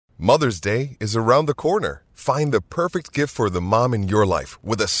Mother's Day is around the corner. Find the perfect gift for the mom in your life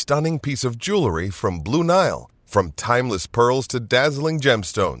with a stunning piece of jewelry from Blue Nile. From timeless pearls to dazzling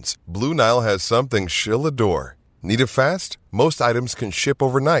gemstones, Blue Nile has something she'll adore. Need it fast? Most items can ship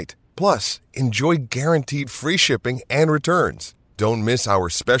overnight. Plus, enjoy guaranteed free shipping and returns. Don't miss our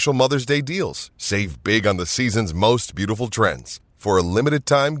special Mother's Day deals. Save big on the season's most beautiful trends. For a limited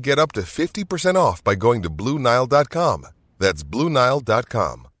time, get up to 50% off by going to BlueNile.com. That's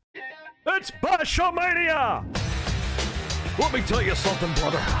BlueNile.com. It's Basch-mania! Let me tell you something,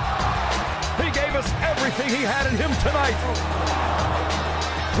 brother. He gave us everything he had in him tonight.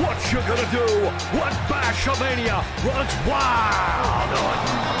 What you gonna do when Basch-mania runs wild on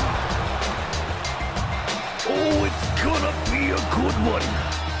you? Oh, it's gonna be a good one.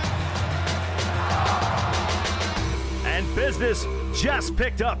 And business just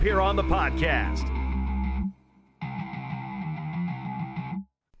picked up here on the podcast.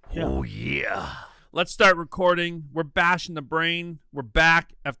 Oh, yeah. Let's start recording. We're bashing the brain. We're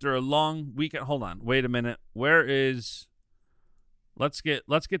back after a long weekend. Hold on. Wait a minute. Where is... Let's get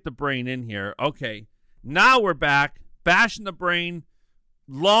the brain in here. Okay. Now we're back. Bashing the brain.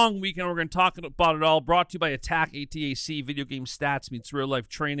 Long weekend. We're going to talk about it all. Brought to you by Attack ATAC. Video game stats meets real life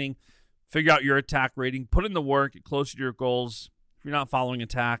training. Figure out your attack rating. Put in the work. Get closer to your goals. If you're not following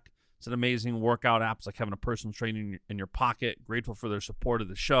Attack, it's an amazing workout app. It's like having a personal trainer in your pocket. Grateful for their support of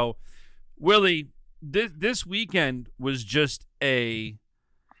the show. Willie, this weekend was just when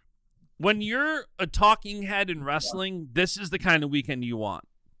you're a talking head in wrestling, this is the kind of weekend you want.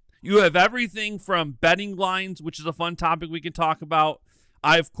 You have everything from betting lines, which is a fun topic we can talk about.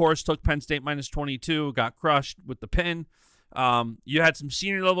 I, of course, took Penn State minus 22, got crushed with the pin. You had some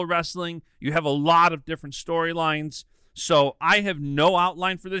senior level wrestling. You have a lot of different storylines. So I have no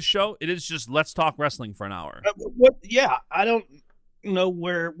outline for this show. It is just let's talk wrestling for an hour. I don't know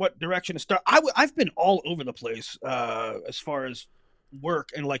what direction to start. I've been all over the place as far as work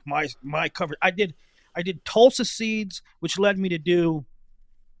and like my coverage. I did Tulsa Seeds, which led me to do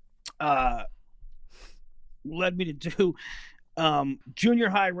junior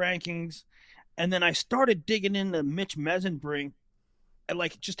high rankings, and then I started digging into Mitch Mesenbrink and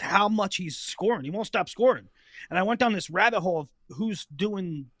like just how much he's scoring. He won't stop scoring. And I went down this rabbit hole of who's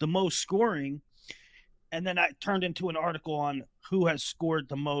doing the most scoring, and then I turned into an article on who has scored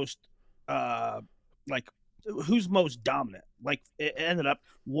the most, like who's most dominant. Like it ended up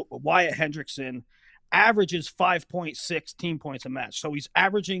Wyatt Hendrickson averages 5.6 team points a match, so he's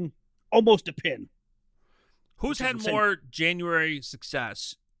averaging almost a pin. Who's had more January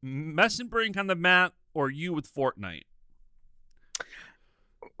success, Mesenbrink on the mat or you with Fortnite?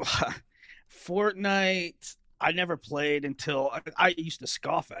 Fortnite, I never played until I used to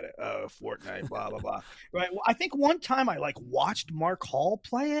scoff at it. Fortnite, blah blah blah. Right. Well, I think one time I like watched Mark Hall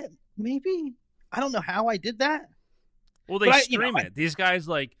play it. Maybe I don't know how I did that. Well, they stream it. These guys,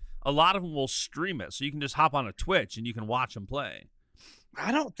 like a lot of them, will stream it, so you can just hop on a Twitch and you can watch them play.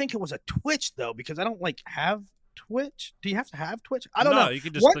 I don't think it was a Twitch though, because I don't like have Twitch. Do you have to have Twitch? I don't know. You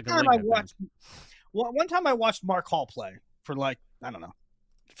can just click a link. One time I watched Mark Hall play for like, I don't know,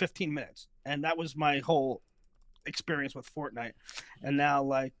 15 minutes, and that was my whole experience with Fortnite. And now,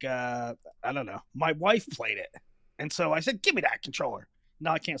 like, I don't know, my wife played it, and so I said, "Give me that controller."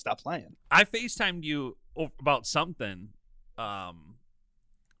 Now I can't stop playing. I FaceTimed you about something.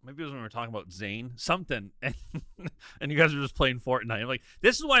 Maybe it was when we were talking about Zane, something, and you guys were just playing Fortnite. I'm like,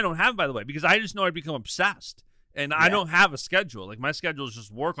 this is why I don't have it, by the way, because I just know I'd become obsessed, and I don't have a schedule. Like, my schedule is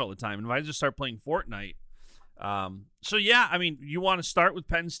just work all the time, and if I just start playing Fortnite, so yeah, I mean, you want to start with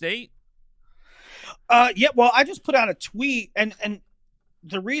Penn State? Yeah, well, I just put out a tweet, and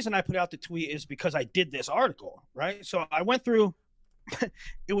the reason I put out the tweet is because I did this article, right? So I went through,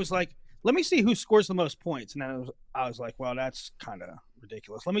 it was like, let me see who scores the most points, and then I was like, well, that's kind of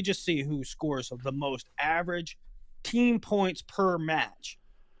ridiculous. Let me just see who scores the most average team points per match,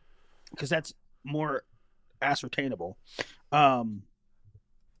 because that's more ascertainable. And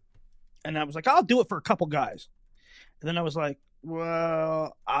I was like, I'll do it for a couple guys. And then I was like,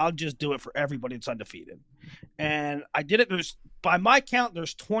 well, I'll just do it for everybody that's undefeated. And I did it. By my count,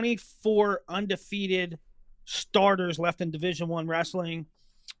 there's 24 undefeated starters left in Division I wrestling.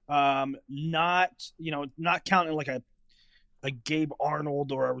 Not counting like a Gabe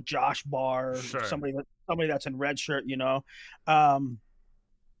Arnold or a Josh Barr, sure, somebody that's in red shirt,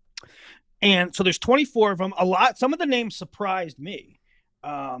 and so there's 24 of them. Some of the names surprised me.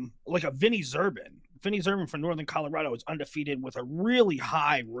 Like a Vinny Zerbin. Vinny Zerbin from Northern Colorado is undefeated with a really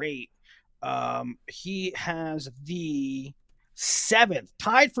high rate. He has the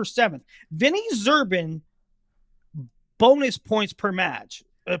tied for seventh. Vinny Zerbin bonus points per match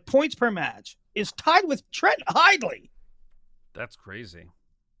points per match is tied with Trent Hidley. That's crazy.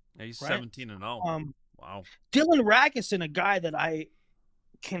 Yeah, he's Right? 17-0. Wow. Dylan Ragusin, a guy that I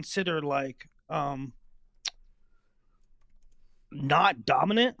consider like not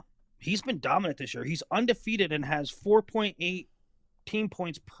dominant. He's been dominant this year. He's undefeated and has 4.8 team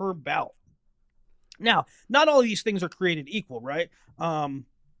points per bout. Now, not all of these things are created equal, right?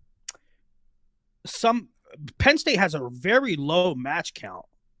 Some Penn State has a very low match count.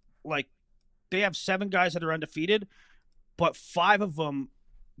 Like they have 7 guys that are undefeated, but 5 of them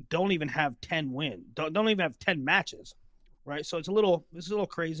don't even have 10 wins. Don't even have 10 matches, right? So it's a little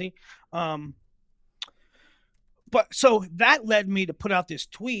crazy. But so that led me to put out this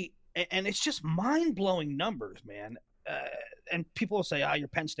tweet, and it's just mind-blowing numbers, man. And people will say, you're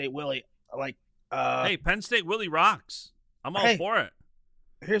Penn State Willie. Like, hey, Penn State Willie rocks. I'm all for it.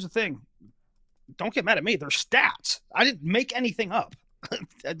 Here's the thing. Don't get mad at me. They're stats. I didn't make anything up.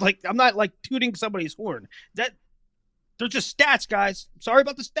 Like, I'm not like tooting somebody's horn. They're just stats, guys. Sorry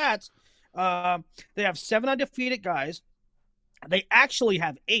about the stats. They have 7 undefeated guys. They actually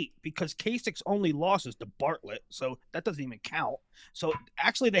have 8 because Kasich's only loss is to Bartlett, so that doesn't even count. So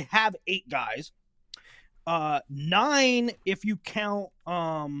actually, they have 8 guys. 9 if you count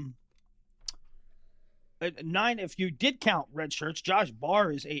 9 if you did count red shirts. Josh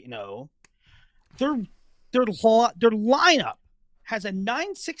Barr is 8-0. Their lineup has a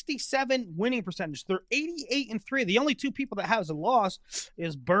 967 winning percentage. They're 88-3. The only 2 people that has a loss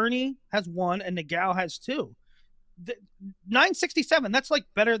is Bernie has 1 and Nagao has 2. 967. That's like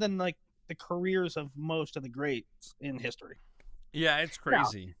better than like the careers of most of the greats in history. Yeah, it's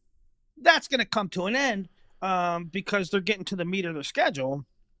crazy. Now, that's going to come to an end because they're getting to the meat of their schedule.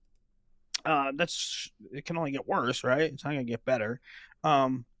 It can only get worse, right? It's not going to get better.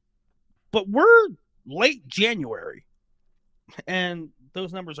 But we're late January, and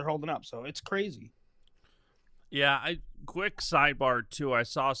those numbers are holding up, so it's crazy. Yeah, quick sidebar, too. I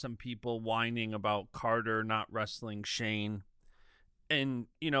saw some people whining about Carter not wrestling Shane. And,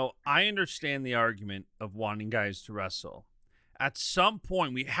 I understand the argument of wanting guys to wrestle. At some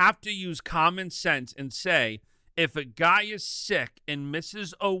point, we have to use common sense and say, if a guy is sick and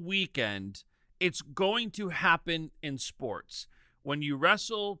misses a weekend, it's going to happen in sports. When you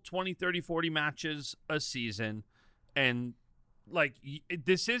wrestle 20, 30, 40 matches a season, and,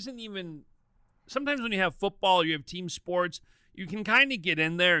 this isn't even... Sometimes when you have football, you have team sports, you can kind of get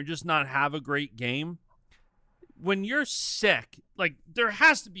in there and just not have a great game. When you're sick, there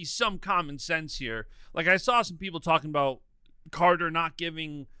has to be some common sense here. I saw some people talking about Carter not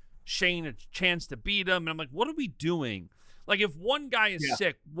giving Shane a chance to beat him, and I'm like, what are we doing? If one guy is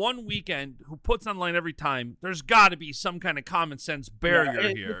sick one weekend who puts on line every time, there's got to be some kind of common sense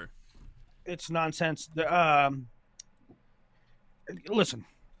barrier here. It's nonsense. Listen.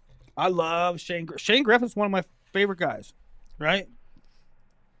 I love Shane. Shane Griffith's one of my favorite guys, right?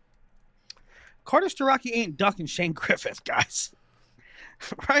 Carter Starocki ain't ducking Shane Griffith, guys.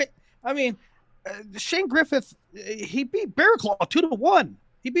 Right? I mean, Shane Griffith, he beat Bear Claw 2-1.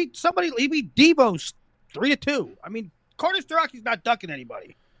 He beat Devo 3-2. I mean, Carter Starocki's not ducking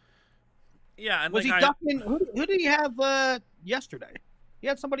anybody. Yeah, and was he ducking? Who did he have yesterday? He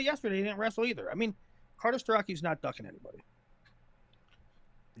had somebody yesterday. He didn't wrestle either. I mean, Carter Starocki's not ducking anybody.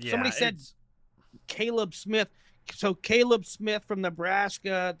 Yeah, somebody said Caleb Smith. So Caleb Smith from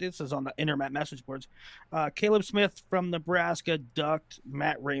Nebraska. This is on the internet message boards. Caleb Smith from Nebraska ducked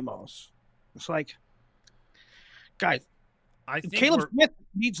Matt Ramos. It's like, guys, I think Caleb Smith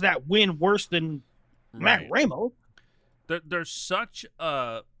needs that win worse than Matt Ramos. There's such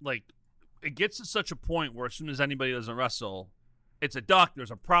it gets to such a point where as soon as anybody doesn't wrestle, it's a duck.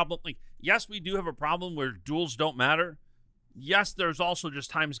 There's a problem. Yes, we do have a problem where duels don't matter. Yes, there's also just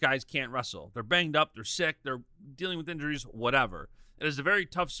times guys can't wrestle. They're banged up, they're sick, they're dealing with injuries, whatever. It is a very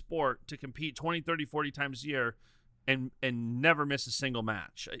tough sport to compete 20, 30, 40 times a year and never miss a single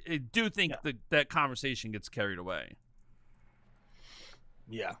match. I do think that conversation gets carried away.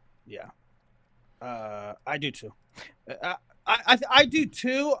 Yeah. I do too. I do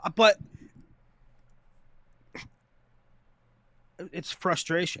too, but it's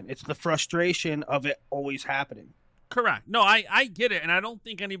frustration. It's the frustration of it always happening. Correct. No, I get it, and I don't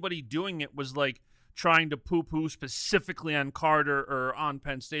think anybody doing it was trying to poo-poo specifically on Carter or on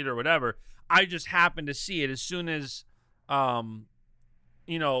Penn State or whatever. I just happened to see it as soon as, I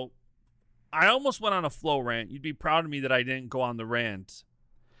almost went on a flow rant. You'd be proud of me that I didn't go on the rant.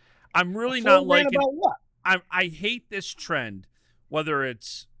 I'm really not liking. About what? I hate this trend, whether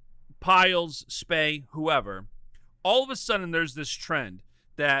it's Piles, Spay, whoever. All of a sudden, there's this trend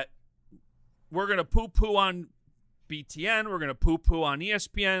that we're gonna poo-poo on BTN. We're going to poo-poo on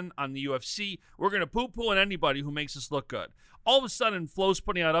ESPN, on the UFC. We're going to poo-poo on anybody who makes us look good. All of a sudden, Flo's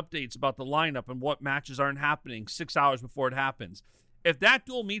putting out updates about the lineup and what matches aren't happening 6 hours before it happens. If that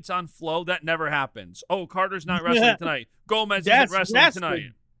duel meets on Flo, that never happens. Oh, Carter's not wrestling tonight. Gomez isn't wrestling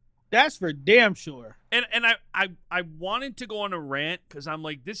tonight. That's for damn sure. And I wanted to go on a rant because I'm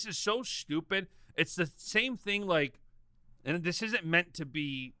like, this is so stupid. It's the same thing, like, and this isn't meant to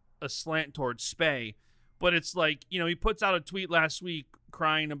be a slant towards Spay, but it's like, you know, he puts out a tweet last week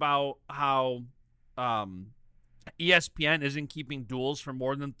crying about how ESPN isn't keeping duels for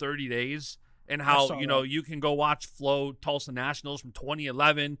more than 30 days and how, you know, you can go watch Flo Tulsa Nationals from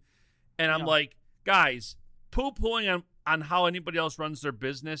 2011. And I'm like, guys, poo-pooing on how anybody else runs their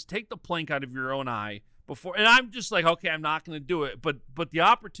business, take the plank out of your own eye before. And I'm just like, okay, I'm not going to do it. But the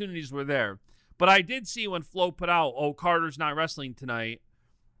opportunities were there. But I did see when Flo put out, oh, Carter's not wrestling tonight,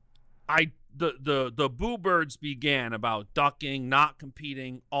 the boo birds began about ducking, not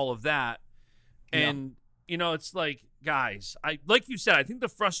competing, all of that. And, you know, it's like, guys, like you said, I think the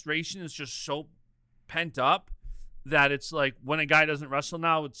frustration is just so pent up that it's like when a guy doesn't wrestle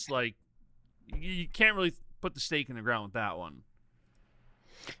now, it's like you can't really put the stake in the ground with that one.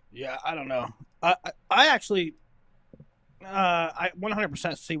 Yeah, I don't know. I actually, I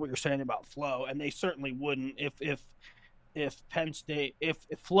 100% see what you're saying about Flo, and they certainly wouldn't if Penn State, if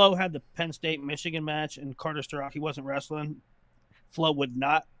Flo had the Penn State Michigan match and Carter Starocki wasn't wrestling, Flo would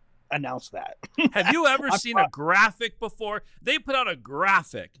not announce that. Have you ever seen a graphic before? They put out a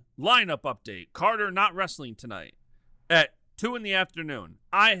graphic lineup update. Carter not wrestling tonight at 2 p.m.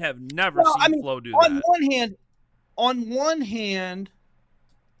 I have never seen Flo do that. On one hand,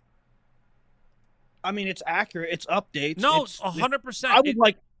 I mean, it's accurate. It's updates. No,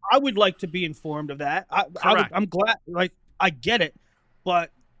 100%. I would like to be informed of that. I'm glad. Like, I get it,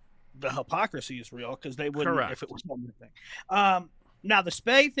 but the hypocrisy is real because they wouldn't if it was one thing. Now the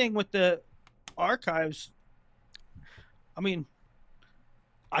Spay thing with the archives. I mean,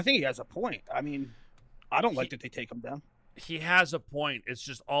 I think he has a point. I mean, I don't like that they take them down. He has a point. It's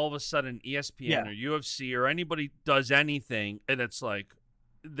just all of a sudden ESPN or UFC or anybody does anything, and it's like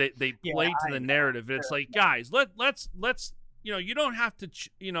they play to the narrative. It's like, guys, let's you know, you don't have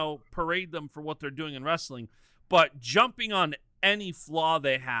to parade them for what they're doing in wrestling, but jumping on any flaw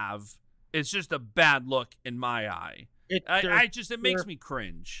they have is just a bad look in my eye. It makes me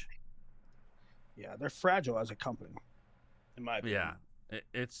cringe. Yeah, they're fragile as a company, in my opinion. Yeah,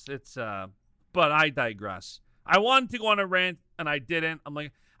 it's but I digress. I wanted to go on a rant, and I didn't. I'm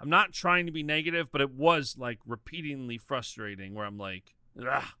like, I'm not trying to be negative, but it was, like, repeatedly frustrating where I'm like,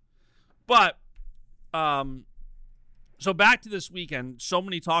 ugh. But, so back to this weekend, so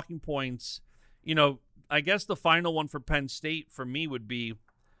many talking points. You know, I guess the final one for Penn State for me would be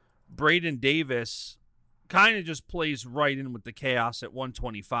Braden Davis kind of just plays right in with the chaos at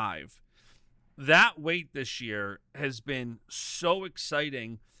 125. That weight this year has been so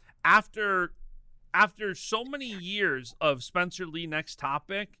exciting. After so many years of Spencer Lee next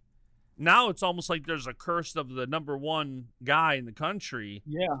topic, now it's almost like there's a curse of the number one guy in the country.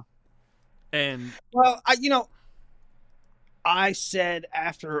 Yeah. And well, I said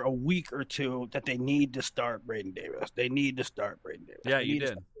after a week or two that they need to start Braden Davis. Yeah, you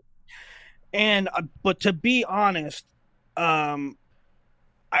did. And but to be honest, I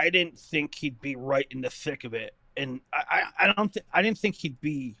didn't think he'd be right in the thick of it, and I didn't think he'd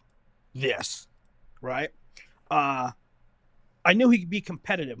be this, right? I knew he could be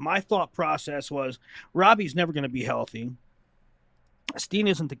competitive. My thought process was Robbie's never going to be healthy. Steen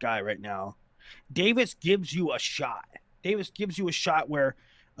isn't the guy right now. Davis gives you a shot. Where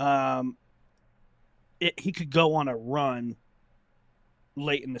he could go on a run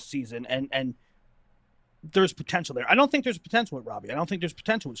late in the season, and there's potential there. I don't think there's potential with Robbie. I don't think there's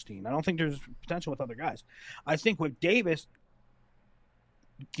potential with Steen. I don't think there's potential with other guys. I think with Davis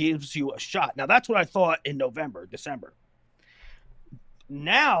gives you a shot. Now, that's what I thought in November, December.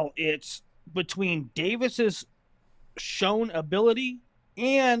 Now it's between Davis's shown ability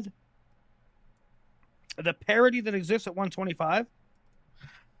and the parity that exists at 125.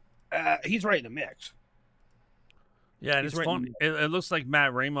 He's right in the mix. Yeah, and it's fun. It looks like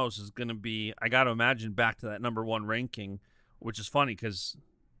Matt Ramos is going to be, I got to imagine, back to that number one ranking, which is funny because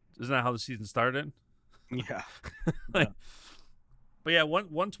isn't that how the season started? Yeah. But yeah,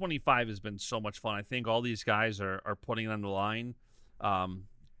 125 has been so much fun. I think all these guys are putting it on the line.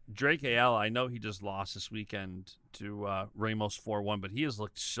 Drake Ayala, I know he just lost this weekend to Ramos 4-1, but he has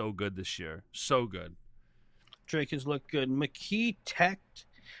looked so good this year. So good. Drake has looked good. McKee teched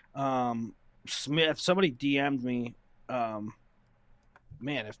Smith. Somebody DM'd me.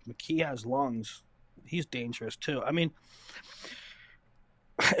 Man, if McKee has lungs, He's dangerous too. I mean,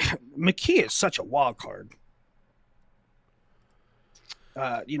 McKee is such a wild card.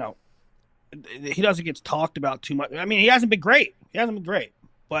 He doesn't get talked about too much. I mean, he hasn't been great.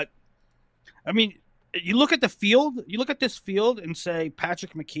 But I mean, you look at the field. You look at this field and say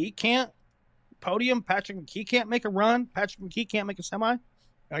Patrick McKee can't podium. Patrick McKee can't make a run. Patrick McKee can't make a semi.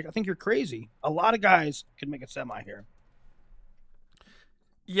 I think you're crazy. A lot of guys could make a semi here.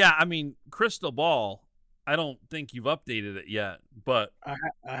 Yeah, I mean, crystal ball. I don't think you've updated it yet, but I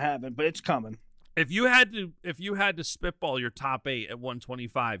haven't, but it's coming. If you had to spitball your top 8 at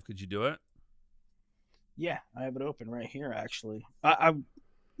 125, could you do it? Yeah, I have it open right here. Actually, I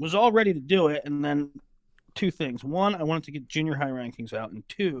was all ready to do it, and then 2 things. 1, I wanted to get junior high rankings out, and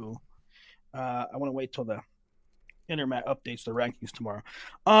 2, I want to wait till the Intermat updates the rankings tomorrow.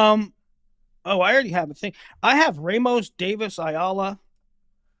 I already have a thing. I have Ramos, Davis, Ayala.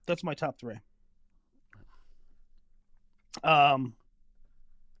 That's my top 3.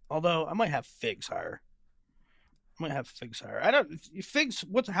 Although I might have Figs higher. I don't. Figs.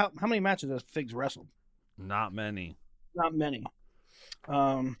 How many matches has Figs wrestled? Not many.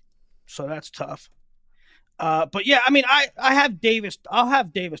 So that's tough. But yeah, I mean, I have Davis. I'll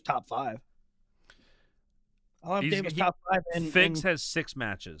have Davis top 5. I'll have Davis top 5. And Figs has 6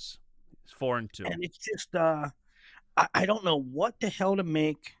 matches. He's 4-2. And it's just I don't know what the hell to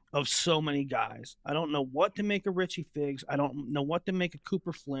make of so many guys. I don't know what to make of Richie Figs. I don't know what to make of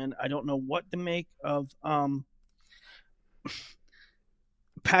Cooper Flynn. I don't know what to make of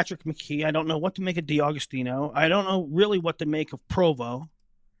Patrick McKee. I don't know what to make of DiAugustino. I don't know really what to make of Provo.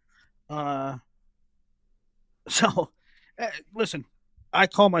 Listen, I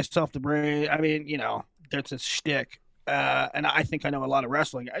call myself the brain. I mean, that's a shtick. And I think I know a lot of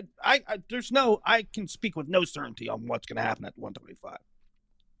wrestling. I can speak with no certainty on what's going to happen at 125.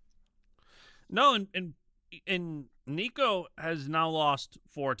 No, and Nico has now lost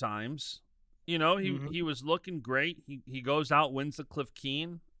 4 times. He was looking great. He goes out, wins the Cliff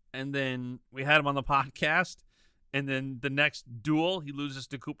Keen, and then we had him on the podcast. And then the next duel, he loses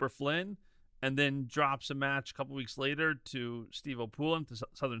to Cooper Flynn, and then drops a match a couple weeks later to Steve O'Poulin to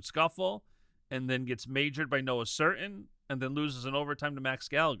Southern Scuffle, and then gets majored by Noah Certain, and then loses in overtime to Max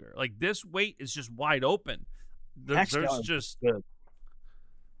Gallagher. Like, this weight is just wide open.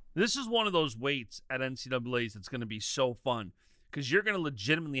 This is one of those weights at NCAAs that's going to be so fun, because you're going to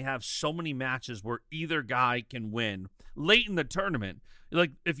legitimately have so many matches where either guy can win late in the tournament.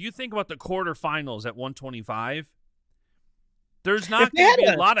 Like, if you think about the quarterfinals at 125, there's not going to be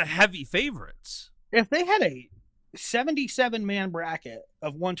a lot of heavy favorites. If they had a 77-man bracket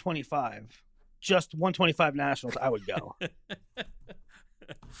of 125, just 125 nationals, I would go.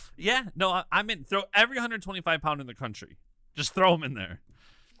 Yeah, no, I mean, throw every 125-pounder in the country. Just throw them in there.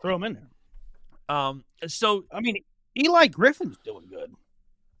 So I mean, Eli Griffin's doing good.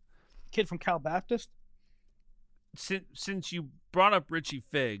 Kid from Cal Baptist. Since you brought up Richie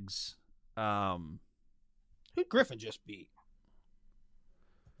Figs, who Griffin just beat?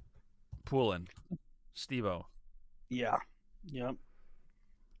 Poulin, Steve-O. Yeah. Yep.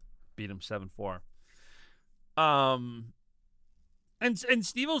 Beat him 7-4. And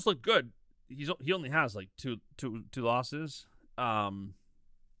Steve-O's looked good. He only has like two losses.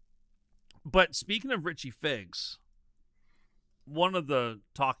 But speaking of Richie Figs, one of the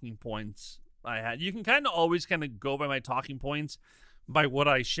talking points I had, you can kind of always kind of go by my talking points by what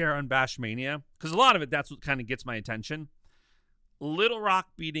I share on Bash Mania, because a lot of it, that's what kind of gets my attention. Little Rock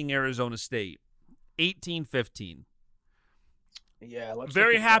beating Arizona State 18-15. Yeah,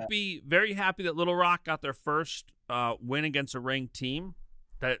 very happy that Little Rock got their first win against a ranked team.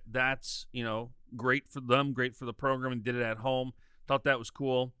 That's great for them, great for the program, and did it at home. Thought that was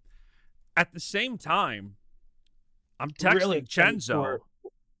cool. At the same time, I'm texting really Chenzo.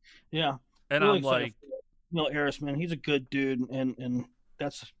 Yeah. And really I'm like, Arisman, he's a good dude, and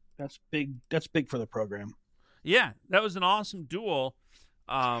that's big. That's big for the program. Yeah, that was an awesome duel.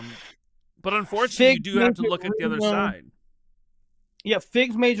 But unfortunately, you do have to look at the other side. Yeah,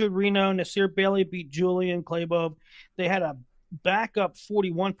 Figs majored Reno. Nasir Bailey beat Julian Claybob. They had a backup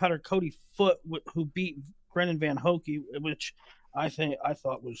 41-pounder Cody Foote who beat Brendan Van Hoke, which I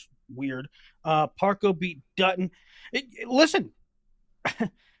thought was weird. Parco beat Dutton. Listen,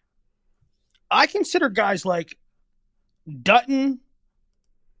 I consider guys like Dutton,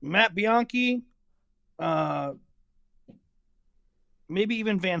 Matt Bianchi, maybe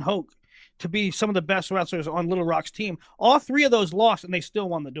even Van Hoke to be some of the best wrestlers on Little Rock's team. All 3 of those lost, and they still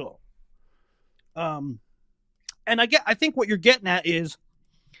won the duel. And I think what you're getting at is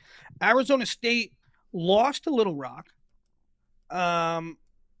Arizona State lost to Little Rock.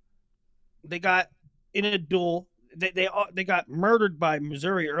 They got in a duel. They got murdered by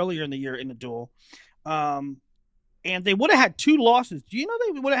Missouri earlier in the year in the duel, and they would have had 2 losses. Do you know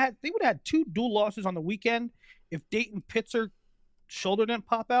they would have had 2 dual losses on the weekend if Dayton Pitzer shoulder didn't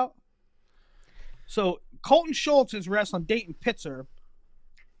pop out? So Colton Schultz is wrestling Dayton Pitzer,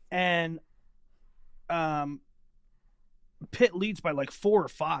 and Pitt leads by like 4 or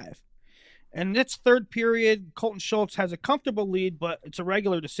 5. And it's third period. Colton Schultz has a comfortable lead, but it's a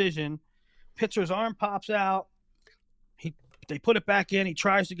regular decision. Pitzer's arm pops out. They put it back in. He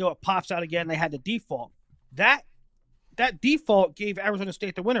tries to go. It pops out again. They had the default. That default gave Arizona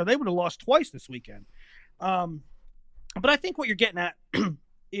State the winner. They would have lost twice this weekend. But I think what you're getting at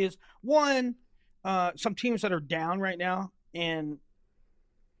is, one, some teams that are down right now. And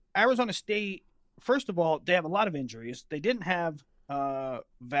Arizona State, first of all, they have a lot of injuries. They didn't have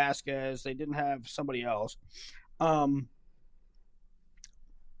Vasquez. They didn't have somebody else.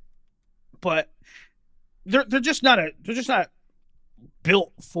 But they're just not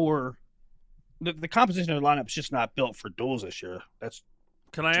built for the composition of the lineup is just not built for duels this year.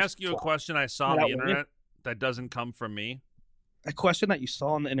 Can I ask you a question I saw on the internet that doesn't come from me? A question that you saw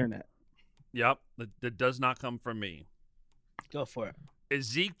on the internet? Yep, that does not come from me. Go for it. Is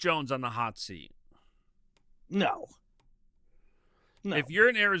Zeke Jones on the hot seat? No. If you're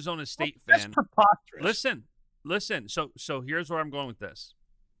an Arizona State That's fan, preposterous. listen. So here's where I'm going with this.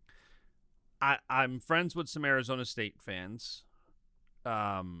 I'm friends with some Arizona State fans,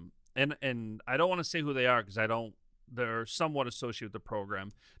 and I don't want to say who they are because they're somewhat associated with the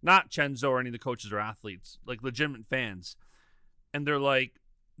program. Not Chenzo or any of the coaches or athletes, like legitimate fans. And they're like,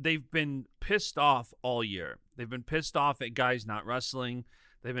 they've been pissed off all year. They've been pissed off at guys not wrestling.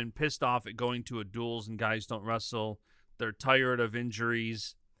 They've been pissed off at going to a duels and guys don't wrestle. They're tired of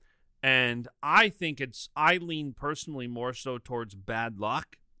injuries. And I lean personally more so towards bad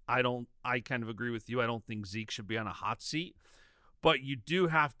luck. I kind of agree with you. I don't think Zeke should be on a hot seat. But you do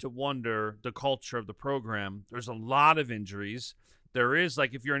have to wonder the culture of the program. There's a lot of injuries. There is,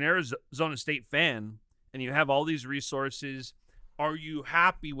 like, if you're an Arizona State fan and you have all these resources, are you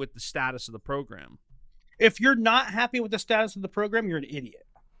happy with the status of the program? If you're not happy with the status of the program, you're an idiot.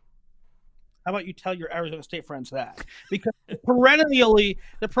 How about you tell your Arizona State friends that? Because the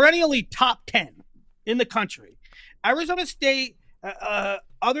perennially top 10 in the country. Arizona State,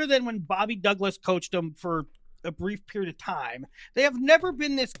 other than when Bobby Douglas coached them for a brief period of time, they have never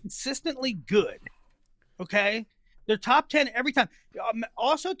been this consistently good. Okay? They're top 10 every time.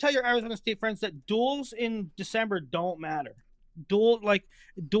 Also tell your Arizona State friends that duels in December don't matter.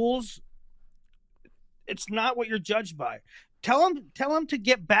 Duels, it's not what you're judged by. Tell them to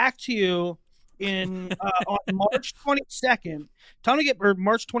get back to you on March 22nd. Tell them to or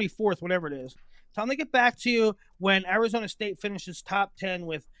March 24th, whatever it is. Tell them to get back to you when Arizona State finishes top 10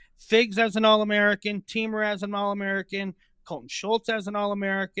 with Figs as an All-American, Teamer as an All-American, Colton Schultz as an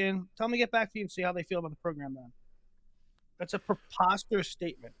All-American. Tell them to get back to you and see how they feel about the program then. That's a preposterous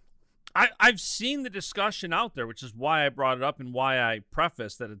statement. I've seen the discussion out there, which is why I brought it up and why I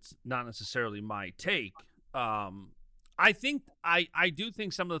prefaced that it's not necessarily my take. I do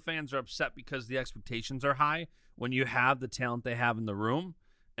think some of the fans are upset because the expectations are high when you have the talent they have in the room,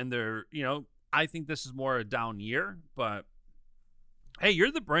 and they're, I think this is more a down year, but hey,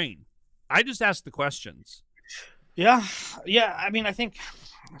 you're the brain. I just ask the questions. Yeah. I mean, I think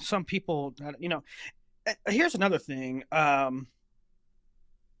some people, here's another thing.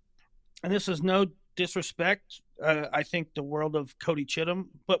 And this is no disrespect. I think the world of Cody Chittum,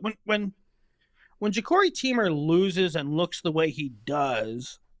 but when Ja'Cory Teamer loses and looks the way he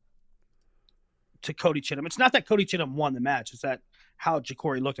does to Cody Chittum, it's not that Cody Chittum won the match. It's that how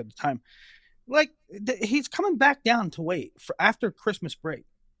Ja'Cory looked at the time. Like, he's coming back down to weight for after Christmas break.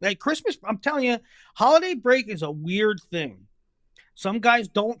 Like, I'm telling you, holiday break is a weird thing. Some guys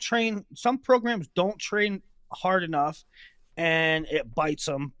don't train. Some programs don't train hard enough, and it bites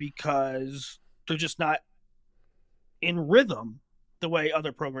them because they're just not in rhythm the way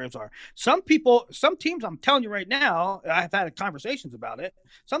other programs are. Some teams, I'm telling you right now, I've had conversations about it.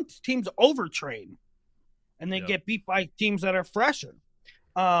 Some teams overtrain, and they get beat by teams that are fresher.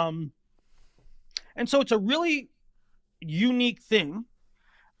 And so it's a really unique thing.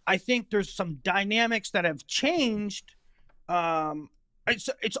 I think there's some dynamics that have changed.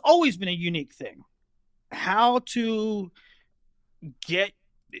 It's always been a unique thing. How to get,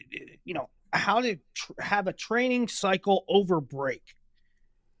 how to have a training cycle over break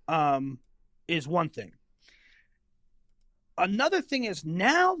is one thing. Another thing is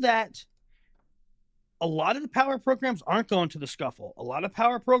now that a lot of the power programs aren't going to the scuffle. A lot of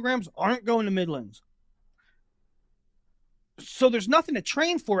power programs aren't going to Midlands. So there's nothing to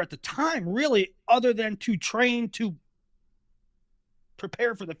train for at the time, really, other than to train to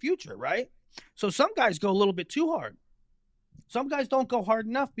prepare for the future, right? So some guys go a little bit too hard. Some guys don't go hard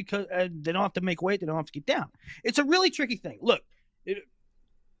enough because they don't have to make weight. They don't have to get down. It's a really tricky thing. Look,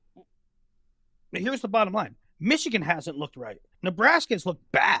 here's the bottom line. Michigan hasn't looked right. Nebraska has looked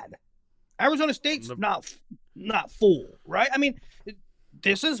bad. Arizona State's not full, right? I mean,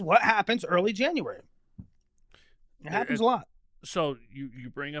 this is what happens early January. It happens a lot. So you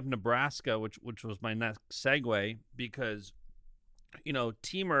bring up Nebraska, which was my next segue, because, you know,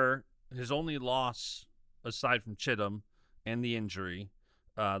 Teamer, his only loss aside from Chittum and the injury,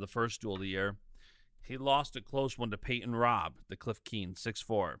 the first duel of the year, he lost a close one to Peyton Robb, the Cliff Keen,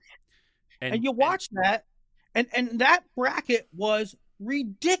 6'4". And you watch that, and that bracket was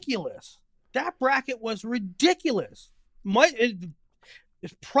ridiculous. That bracket was ridiculous.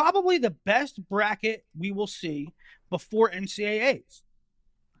 It's probably the best bracket we will see before NCAAs.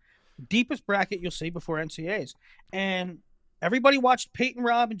 Deepest bracket you'll see before NCAAs. And everybody watched Peyton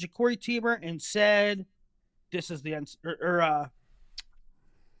Robb and Ja'Cory Teamer and said, this is the or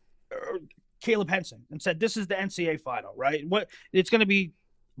Caleb Henson, and said, this is the NCAA final, right? What it's going to be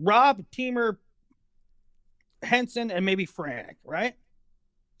Robb, Teamer, Henson, and maybe Franek, right?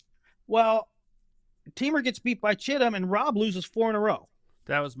 Well, Teamer gets beat by Chittum, and Robb loses 4 in a row.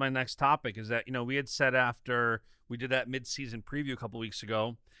 That was my next topic, is that, you know, we had said after we did that midseason preview a couple weeks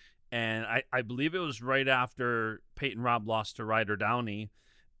ago, and I believe it was right after Peyton Robb lost to Ryder Downey,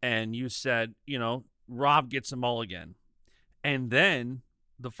 and you said, you know, Robb gets a mulligan. And then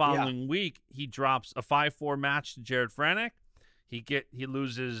the following week, he drops a 5-4 match to Jared Franek. He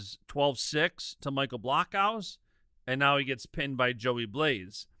loses 12-6 to Michael Blockhaus, and now he gets pinned by Joey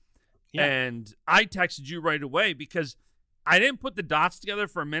Blaze. Yeah. And I texted you right away because I didn't put the dots together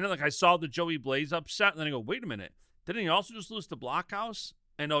for a minute. Like, I saw the Joey Blaze upset, and then I go, wait a minute. Didn't he also just lose to Blockhaus?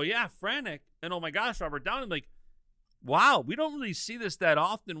 And, oh, yeah, Franek. And, oh, my gosh, Robert Downey. Like, wow, we don't really see this that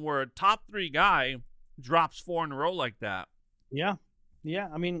often where a top 3 guy drops 4 in a row like that. Yeah. Yeah,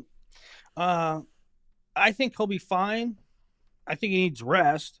 I mean, I think he'll be fine. I think he needs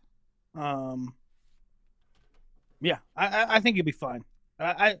rest. Yeah, I think he'll be fine.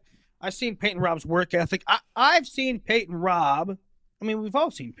 I've seen Peyton Robb's work ethic. I've seen Peyton Robb. I mean, we've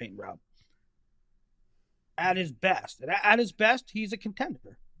all seen Peyton Robb at his best. At his best, he's a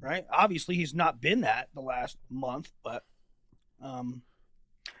contender, right? Obviously, he's not been that the last month, but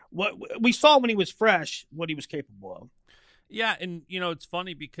what we saw when he was fresh, what he was capable of. Yeah, and, you know, it's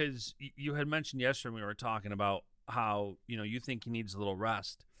funny because you had mentioned yesterday when we were talking about how, you know, you think he needs a little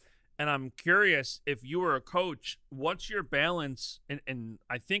rest. And I'm curious, if you were a coach, what's your balance? And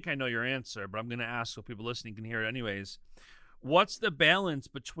I think I know your answer, but I'm going to ask so people listening can hear it anyways. What's the balance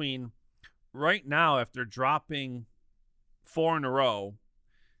between right now, after dropping 4 in a row,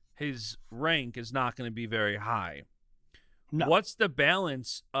 his rank is not going to be very high? No. What's the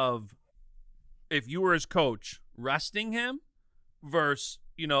balance of, if you were his coach, resting him versus,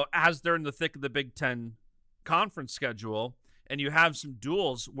 you know, as they're in the thick of the Big Ten conference schedule and you have some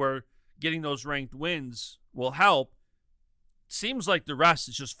duels where getting those ranked wins will help? Seems like the rest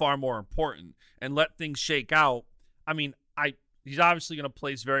is just far more important, and let things shake out. I mean, he's obviously going to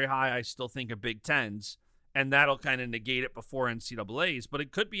place very high, I still think, of Big Tens, and that'll kind of negate it before NCAAs, but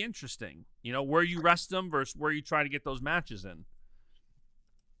it could be interesting, you know, where you rest them versus where you try to get those matches in.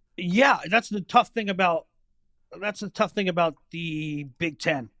 Yeah, that's the tough thing about the Big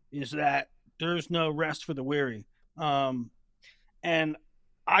Ten, is that there's no rest for the weary. And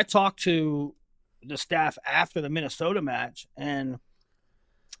I talked to the staff after the Minnesota match, and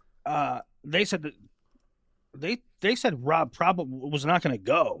they said that they said Robb probably was not going to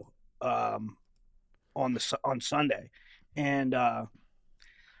go on Sunday, and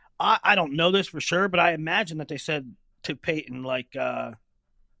I don't know this for sure, but I imagine that they said to Peyton, like,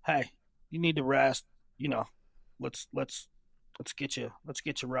 hey, you need to rest. You know, let's get you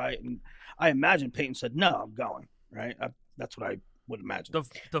right. And I imagine Peyton said, no, I'm going. Right. That's what I would imagine.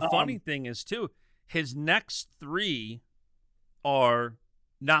 The funny thing is too, his next 3 are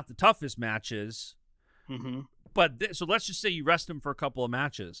not the toughest matches. Mm-hmm. But so let's just say you rest him for a couple of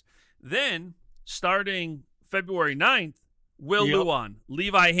matches. Then starting February 9th, Will Luan,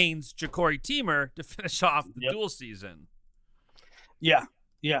 Levi Haynes, Ja'Cory Teamer to finish off the dual season. Yeah.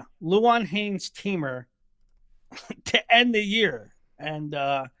 Yeah. Luan, Haynes, Teamer to end the year. And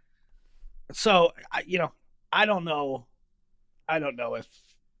so, I don't know if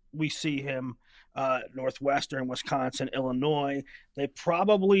we see him Northwestern, Wisconsin, Illinois. They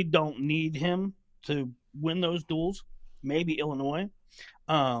probably don't need him to win those duels. Maybe Illinois.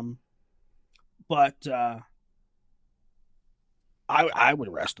 But I would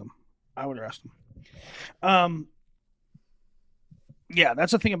arrest him. I would arrest him. Yeah,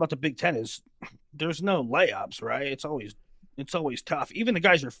 that's the thing about the Big Ten is there's no layups, right? It's always tough. Even the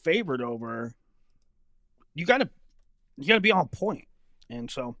guys you're favored over, you gotta be on point.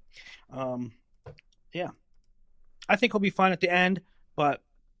 And so, yeah, I think he'll be fine at the end. But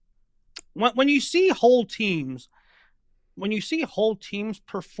when you see whole teams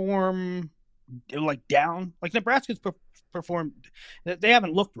perform like down, like Nebraska's performed, they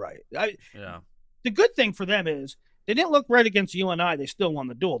haven't looked right. The good thing for them is they didn't look right against UNI. They still won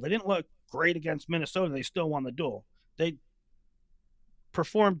the duel. They didn't look great against Minnesota. They still won the duel. They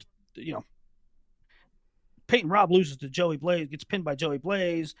performed, Peyton Robb loses to Joey Blaze, gets pinned by Joey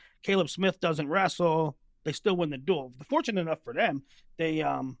Blaze. Caleb Smith doesn't wrestle. They still win the duel. Fortunate enough for them, they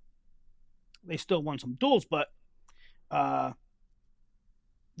still won some duels, but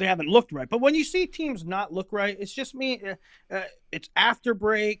they haven't looked right. But when you see teams not look right, it's just me. It's after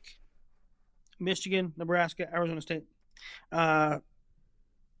break. Michigan, Nebraska, Arizona State. They're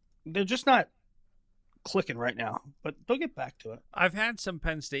just not clicking right now, but they'll get back to it. I've had some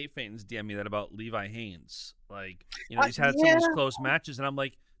Penn State fans DM me that about Levi Haynes. Like, he's had some of these close matches, and I'm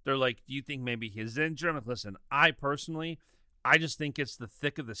like, they're like, do you think maybe he's injured? I'm like, listen, I just think it's the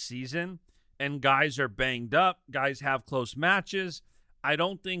thick of the season, and guys are banged up. Guys have close matches. I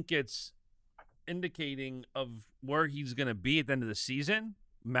don't think it's indicating of where he's going to be at the end of the season,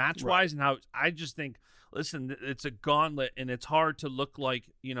 match-wise, and how I just think, listen, it's a gauntlet, and it's hard to look like,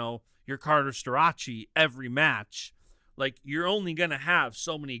 you're Carter Starachi every match. Like, you're only going to have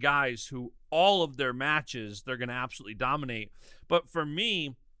so many guys who all of their matches, they're going to absolutely dominate. But for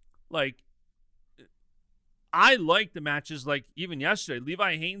me, like, I like the matches, like, even yesterday,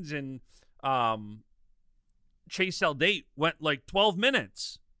 Levi Haynes and Chase Eldate went, like, 12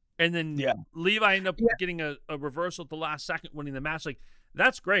 minutes. And then Levi ended up getting a reversal at the last second, winning the match. Like,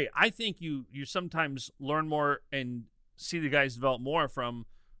 that's great. I think you sometimes learn more and see the guys develop more from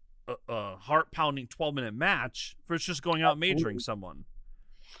a heart-pounding 12-minute match versus just going out and majoring someone.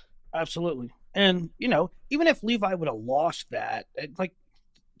 Absolutely. And, even if Levi would have lost that, the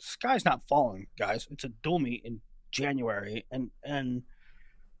sky's not falling, guys. It's a dual meet in January. And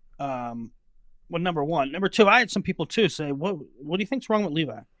number one. Number two, I had some people, too, say, what do you think's wrong with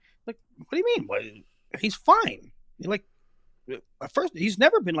Levi? Like, what do you mean? What, he's fine. At first, he's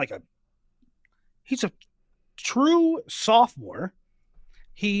never been he's a true sophomore.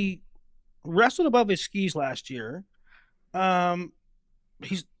 He wrestled above his skis last year.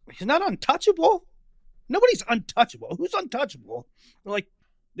 He's not untouchable. Nobody's untouchable. Who's untouchable?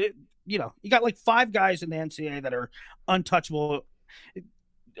 You got 5 guys in the NCAA that are untouchable.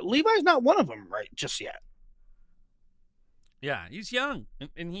 Levi's not one of them right just yet. Yeah, he's young,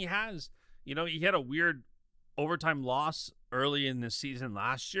 and he has, he had a weird overtime loss early in the season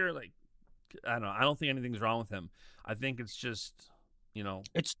last year. Like, I don't know. I don't think anything's wrong with him. I think it's just,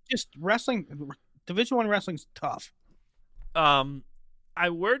 it's just wrestling. Division I wrestling's tough.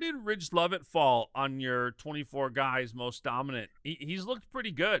 Where did Ridge Lovett fall on your 24 guys most dominant? He's looked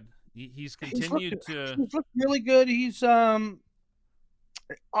pretty good. He's continued to. He's looked really good. He's oddly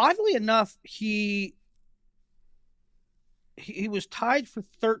enough, he was tied for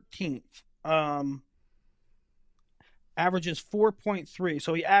 13th. Averages 4.3.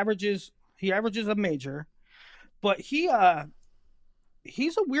 So he averages a major, but he's a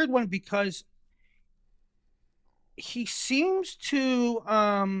weird one because he seems to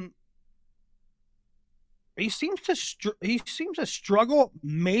struggle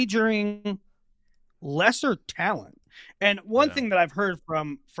majoring lesser talent. And one thing that I've heard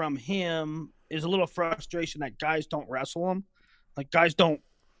from him is a little frustration that guys don't wrestle him. Like, guys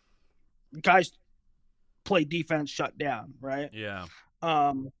play defense, shut down, right? Yeah.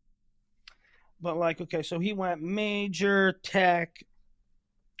 But okay, so he went major tech,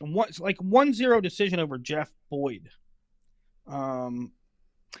 1-0 decision over Jeff Boyd.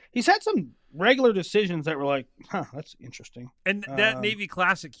 He's had some regular decisions that were that's interesting. And that Navy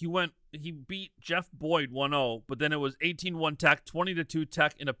Classic, he beat Jeff Boyd 1-0, but then it was 18-1 tech, 20-2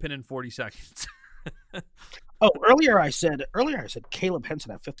 tech in a pin in 40 seconds. Earlier I said Caleb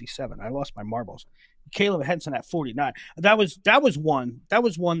Henson at 57. I lost my marbles. Caleb Henson at 49. That was one. That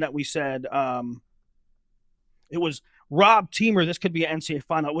was one that we said it was Rob Teamer. This could be an NCAA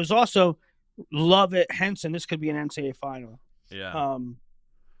final. It was also Lovett Henson. This could be an NCAA final. Yeah.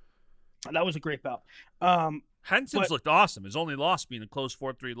 That was a great bout. Henson's looked awesome. His only loss being a close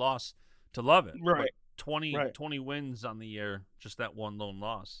 4-3 loss to Lovett. Right. But 20 wins on the year, just that one lone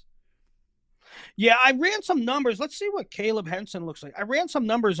loss. Yeah, I ran some numbers. Let's see what Caleb Henson looks like. I ran some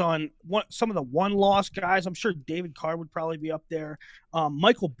numbers on some of the one-loss guys. I'm sure David Carr would probably be up there.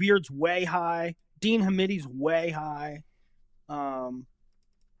 Michael Beard's way high. Dean Hamidi's way high.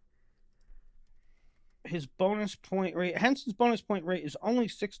 His bonus point rate, Henson's bonus point rate is only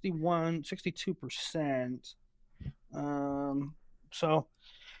 62%. So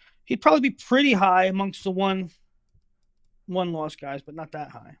he'd probably be pretty high amongst the one-loss guys, but not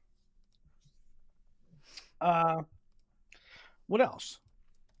that high. What else?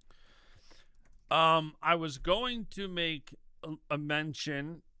 I was going to make a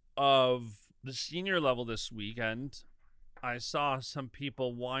mention of the senior level this weekend. I saw some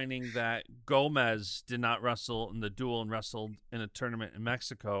people whining that Gomez did not wrestle in the duel and wrestled in a tournament in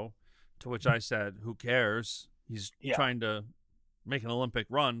Mexico, to which I said, who cares? He's trying to make an Olympic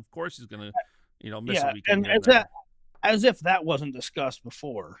run. Of course he's going to, miss a weekend. And as if that wasn't discussed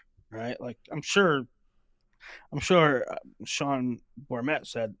before, right? Like, I'm sure Sean Bourmet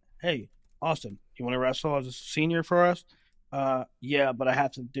said, hey, Austin, you want to wrestle as a senior for us? Yeah, but I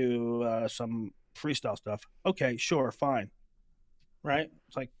have to do some freestyle stuff. Okay, sure, fine. Right?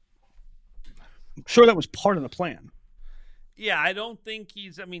 It's like, I'm sure that was part of the plan. Yeah, I don't think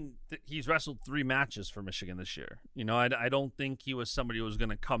he's wrestled 3 matches for Michigan this year. I don't think he was somebody who was going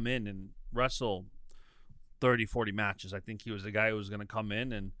to come in and wrestle 30, 40 matches. I think he was the guy who was going to come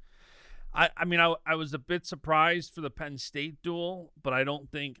in, and I was a bit surprised for the Penn State duel, but I don't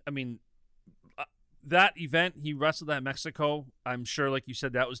think, that event he wrestled at Mexico, I'm sure, like you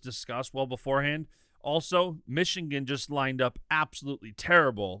said, that was discussed well beforehand. Also, Michigan just lined up absolutely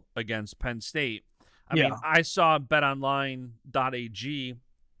terrible against Penn State. I saw betonline.ag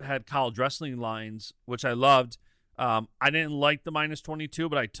had college wrestling lines, which I loved. I didn't like the -22,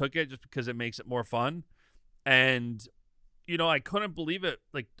 but I took it just because it makes it more fun. And, I couldn't believe it.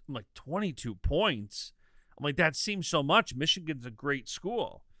 Like 22 points. I'm like, that seems so much. Michigan's a great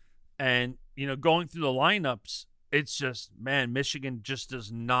school. And, going through the lineups, it's just, man, Michigan just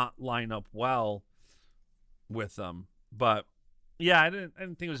does not line up well with them. But yeah, I didn't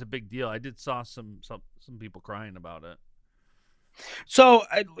think it was a big deal. I did saw some people crying about it. So,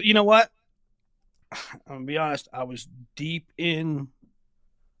 you know what? I'm gonna be honest. I was deep in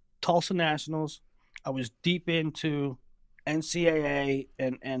Tulsa Nationals. I was deep into NCAA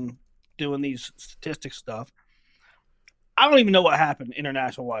and doing these statistic stuff. I don't even know what happened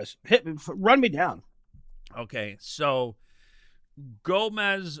international wise. Run me down. Okay, so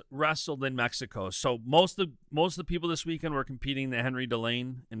Gomez wrestled in Mexico. So most of the people this weekend were competing at Henry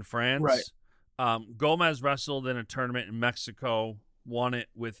Delane in France. Right. Gomez wrestled in a tournament in Mexico, won it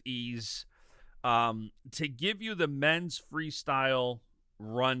with ease. To give you the men's freestyle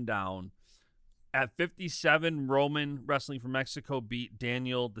rundown, at 57, Roman wrestling from Mexico beat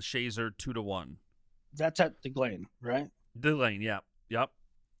Daniel DeShazer 2-1. That's at Delane, right? Delane, yeah. Yep.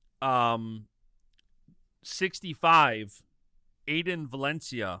 65, Aiden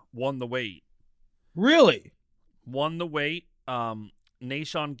Valencia won the weight. Really? Won the weight.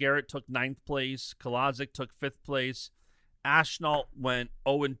 Nashon Garrett took 9th place. Kalazic took 5th place. Ashnault went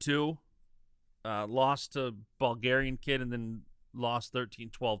 0-2. Lost to Bulgarian kid and then lost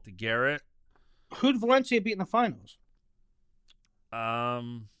 13-12 to Garrett. Who'd Valencia beat in the finals? I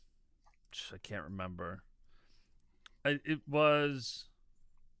can't remember. I think it was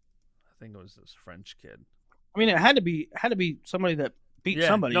this French kid. I mean, it had to be somebody that beat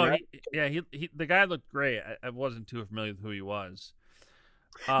somebody. No, right? he the guy looked great. I wasn't too familiar with who he was.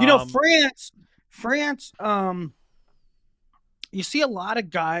 France. You see a lot of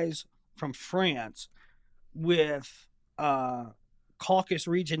guys from France with Caucasus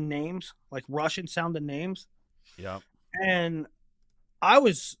region names, like Russian sounding names. Yeah. And I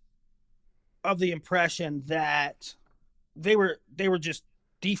was of the impression that they were just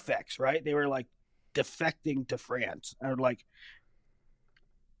defects, right? They were like defecting to France, or like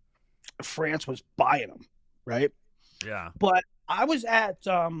France was buying them, right? Yeah. But I was at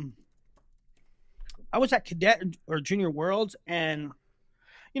Cadet or Junior Worlds, and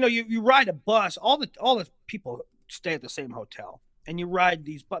you ride a bus. All the people stay at the same hotel, and you ride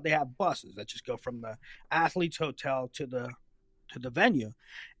these, but they have buses that just go from the athletes' hotel to the venue.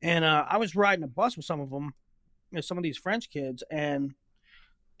 And I was riding a bus with some of them, some of these French kids, and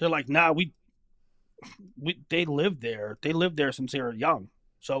they're like, "Nah, they lived there. They lived there since they were young,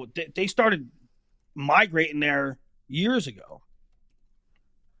 so they started migrating there years ago."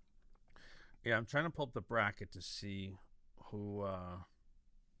 Yeah, I'm trying to pull up the bracket to see who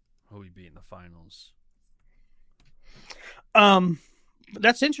he beat in the finals.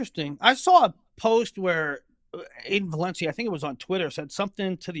 That's interesting. I saw a post where Aiden Valencia, I think it was on Twitter, said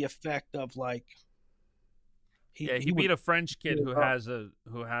something to the effect of like, he beat a French kid who has a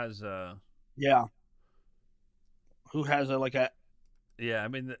yeah, who has a like a yeah. I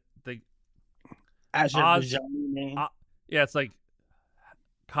mean the Azerbaijani name. Yeah, it's like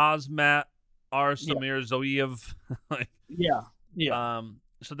Kazmat Arsamir Zoev. Like, yeah.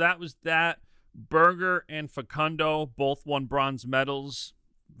 So that was that. Berger and Facundo both won bronze medals.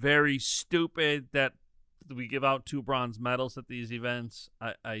 Very stupid that we give out 2 bronze medals at these events.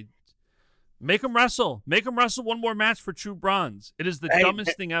 I make them wrestle. Make them wrestle one more match for true bronze. It is the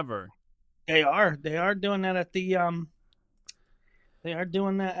dumbest thing ever. They are doing that at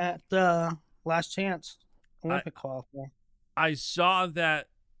the Last Chance Olympic qualifier. I saw that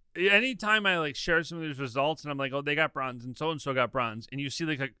anytime I like share some of these results and I'm like, oh, they got bronze and so got bronze, and you see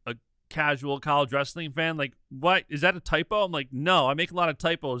like a casual college wrestling fan like, what is that, a typo? I'm like, no, I make a lot of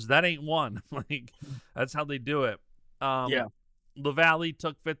typos, that ain't one. Like, that's how they do it. LaValle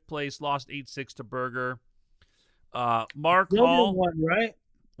took 5th place, lost 8-6 to Berger. Mark Zilmer Hall won, right?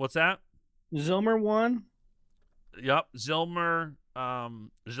 What's that? Zilmer won. Yep, Zilmer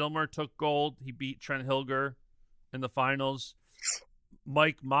took gold. He beat Trent Hilger in the finals.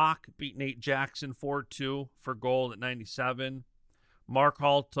 Mike Mock beat Nate Jackson 4-2 for gold at 97. Mark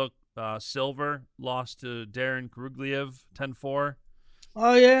Hall took silver, lost to Darren Karugliev 10-4.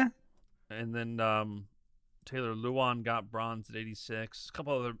 Oh, yeah. And then Taylor Luan got bronze at 86. A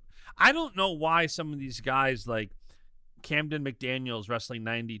couple other. I don't know why some of these guys like Camden McDaniels wrestling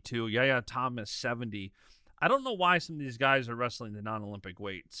 92, Yaya Thomas 70. I don't know why some of these guys are wrestling the non-Olympic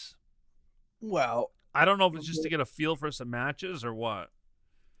weights. Well, I don't know if it's just to get a feel for some matches or what.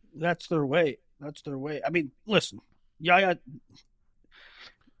 That's their weight. I mean, listen, Yaya.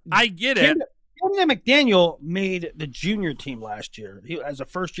 I get it. Camden McDaniel made the junior team last year. He as a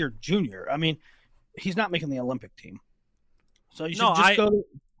first-year junior. I mean, he's not making the Olympic team. So you should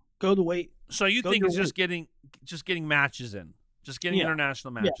go the weight. So you think it's just getting matches in, just getting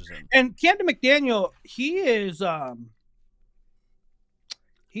international matches in. And Camden McDaniel, he is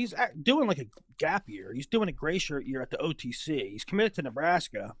he's doing like a gap year. He's doing a gray shirt year at the OTC. He's committed to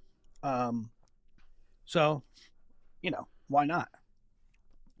Nebraska. So, why not?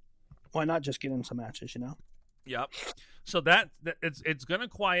 Why not just get in some matches, Yep. So that it's going to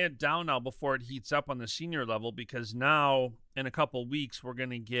quiet down now before it heats up on the senior level, because now in a couple weeks we're going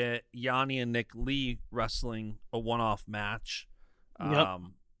to get Yanni and Nick Lee wrestling a one-off match. Yep. I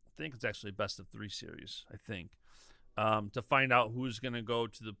think it's actually a best-of-3 series, I think, to find out who's going to go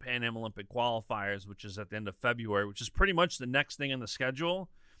to the Pan Am Olympic qualifiers, which is at the end of February, which is pretty much the next thing on the schedule.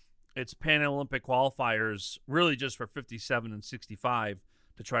 It's Pan Am Olympic qualifiers really just for 57 and 65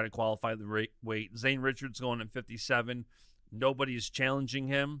 to try to qualify the weight. Zane Richards going at 57. Nobody's challenging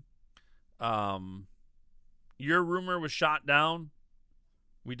him. Your rumor was shot down.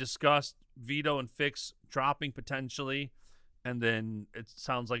 We discussed Vito and Fix dropping potentially, and then it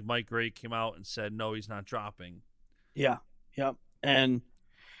sounds like Mike Gray came out and said, no, he's not dropping. Yeah, yep. And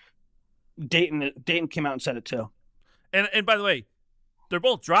Dayton came out and said it too. And by the way, they're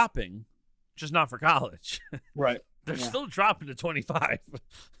both dropping, just not for college. Right. They're still dropping to 25.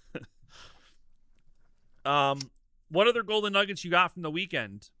 What other golden nuggets you got from the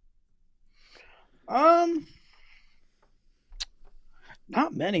weekend? Not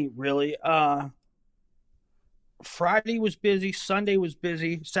many really. Friday was busy, Sunday was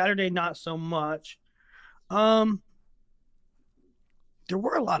busy, Saturday not so much. There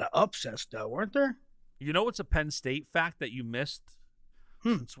were a lot of upsets though, weren't there? You know what's a Penn State fact that you missed?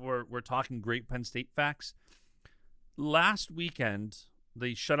 Since we're talking great Penn State facts. Last weekend,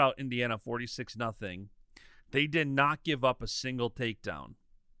 they shut out Indiana 46-0. They did not give up a single takedown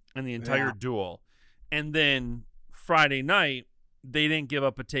in the entire duel. And then Friday night, they didn't give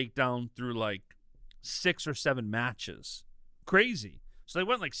up a takedown through like 6 or 7 matches. Crazy. So they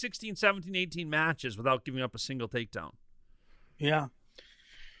went like 16, 17, 18 matches without giving up a single takedown. Yeah.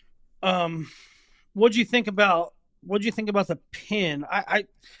 What'd you think about the pin?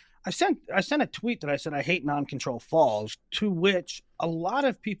 I sent a tweet that I said I hate non-control falls, to which a lot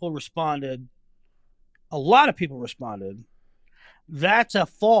of people responded. That's a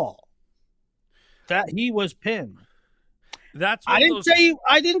fall. That he was pinned. I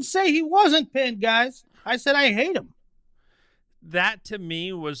didn't say he wasn't pinned, guys. I said I hate him. That to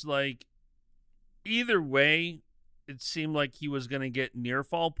me was like, either way, it seemed like he was going to get near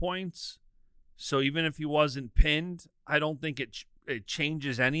fall points. So even if he wasn't pinned, I don't think it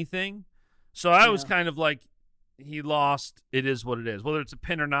changes anything. So I was kind of like, he lost. It is what it is. Whether it's a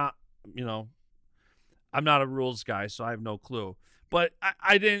pin or not, I'm not a rules guy, so I have no clue. But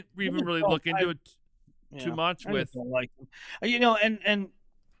I didn't even really look into it. too much I with. just don't like them. And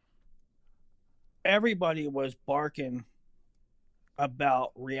everybody was barking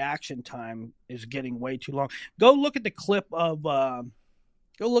about reaction time is getting way too long. Go look at the clip of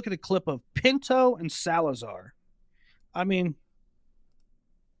Pinto and Salazar. I mean,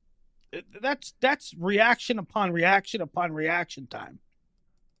 that's reaction upon reaction upon reaction time.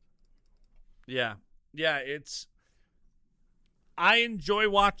 Yeah. I enjoy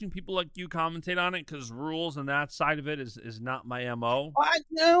watching people like you commentate on it because rules and that side of it is not my MO.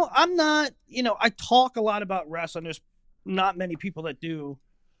 I'm not. I talk a lot about wrestling. There's not many people that do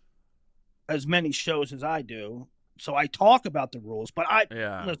as many shows as I do, so I talk about the rules. But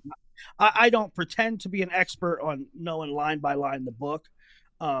listen, I don't pretend to be an expert on knowing line by line the book.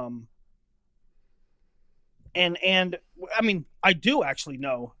 And I mean, I do actually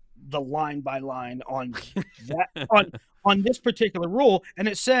know the line by line on that on this particular rule, and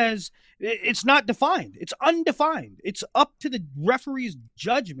it says it's not defined. It's undefined. It's up to the referee's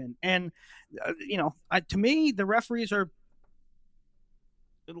judgment. And to me, the referees are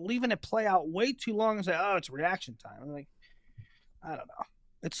leaving it play out way too long and say, "Oh, it's reaction time." I'm like, I don't know.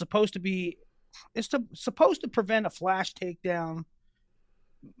 It's supposed to prevent a flash takedown.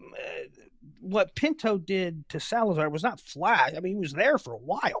 What Pinto did to Salazar was not flash. I mean, he was there for a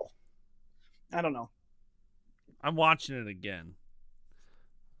while. I don't know. I'm watching it again.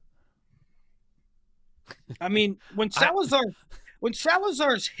 I mean, when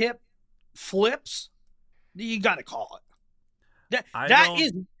Salazar's hip flips, you got to call it.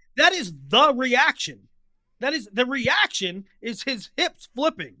 That is the reaction. That is the reaction is his hips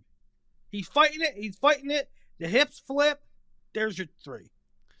flipping. He's fighting it. The hips flip. There's your 3.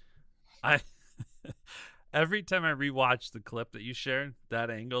 Every time I rewatch the clip that you shared, that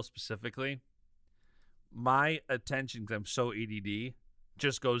angle specifically, my attention, because I'm so ADD,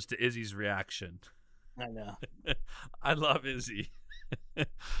 just goes to Izzy's reaction. I know. I love Izzy.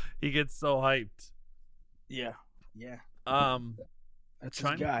 He gets so hyped. Yeah. That's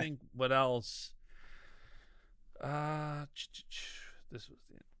trying to think what else. This was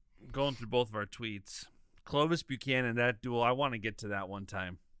going through both of our tweets. Clovis Buchanan, that duel. I want to get to that one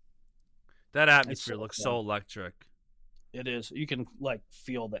time. That atmosphere looks so electric. It is. You can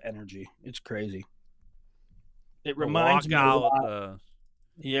feel the energy. It's crazy. It reminds me a lot.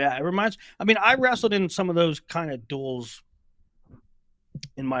 Yeah, it reminds. I mean, I wrestled in some of those kind of duels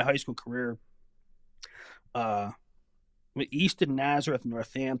in my high school career. Easton, Nazareth,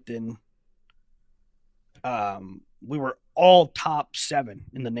 Northampton. We were all top 7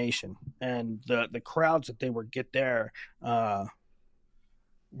 in the nation, and the crowds that they would get there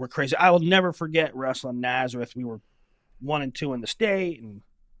were crazy. I will never forget wrestling Nazareth. We were 1 and 2 in the state, and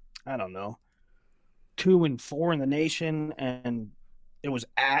I don't know, 2 and 4 in the nation, and it was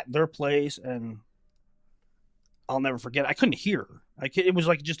at their place, and I'll never forget. I couldn't hear. It was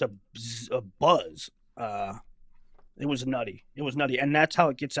like just a buzz. It was nutty. And that's how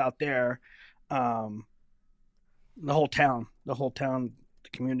it gets out there. The whole town, the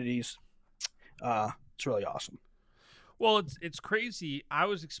communities. It's really awesome. Well, it's crazy. I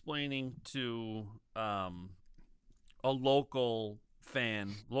was explaining to a local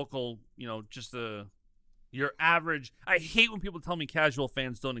fan, just your average. I hate when people tell me casual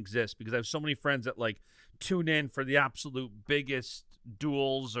fans don't exist because I have so many friends that tune in for the absolute biggest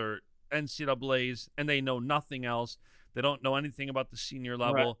duels or NCAAs, and they know nothing else. They don't know anything about the senior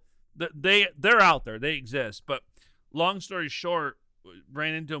level. Right. They're out there. They exist. But long story short,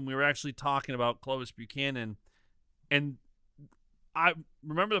 ran into him. We were actually talking about Clovis Buchanan, and I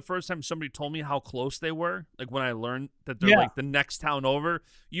remember the first time somebody told me how close they were. When I learned that they're the next town over,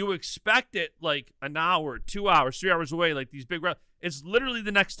 you expect it an hour, 2 hours, 3 hours away. These big. It's literally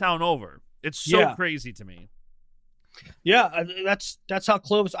the next town over. It's so crazy to me. Yeah, that's how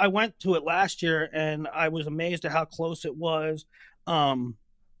close. I went to it last year, and I was amazed at how close it was. When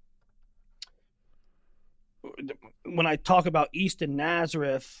I talk about Easton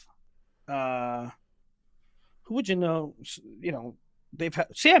Nazareth, who would you know? They've had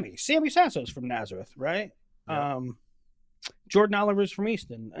Sammy Sasso's from Nazareth, right? Yeah. Jordan Oliver's from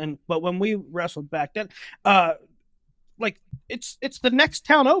Easton, but when we wrestled back then, it's the next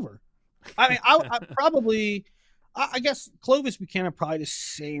town over. I mean, I probably. I guess Clovis Buchanan probably the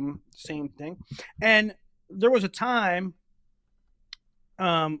same thing. And there was a time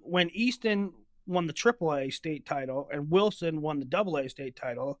when Easton won the AAA state title and Wilson won the AA state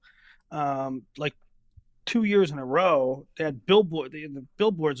title, 2 years in a row. They had the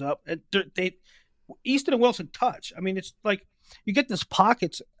billboards up, and they Easton and Wilson touch. I mean, it's you get this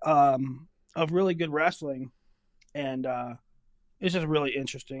pockets of really good wrestling, and it's just really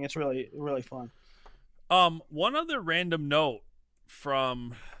interesting. It's really, really fun. One other random note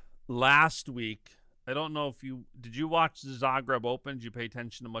from last week. I don't know if did you watch the Zagreb Open? Did you pay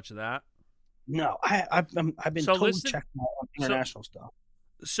attention to much of that? No, I've been totally checking out on international stuff.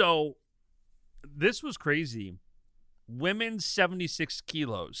 So this was crazy. Women's 76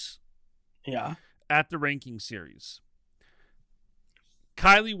 kilos. Yeah. At the ranking series.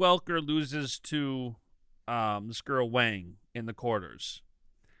 Kylie Welker loses to this girl Wang in the quarters.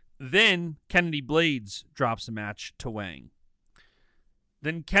 Then Kennedy Blades drops a match to Wang.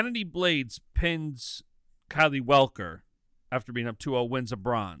 Then Kennedy Blades pins Kylie Welker after being up 2-0, wins a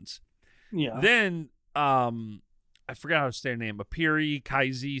bronze. Yeah. Then I forgot how to say her name, Apiri,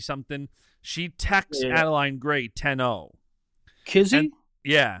 Kaizi, something. She texts Adeline Gray 10-0. Kizzy?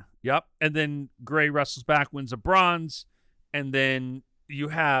 Yeah. Yep. And then Gray wrestles back, wins a bronze. And then you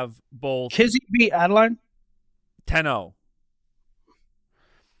have both. Kizzy beat Adeline? 10-0.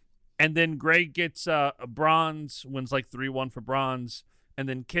 And then Gray gets a bronze, wins like 3-1 for bronze. And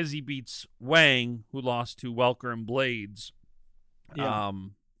then Kizzy beats Wang, who lost to Welker and Blades. Yeah.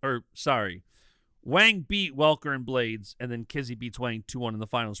 Wang beat Welker and Blades, and then Kizzy beats Wang 2-1 in the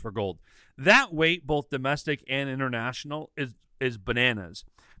finals for gold. That weight, both domestic and international, is bananas.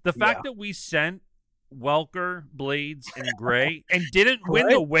 The fact that we sent Welker, Blades, and Gray and didn't win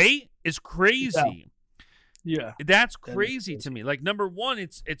the weight is crazy. Yeah. That's crazy to me. Like, number one,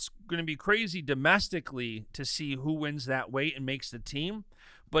 it's going to be crazy domestically to see who wins that weight and makes the team.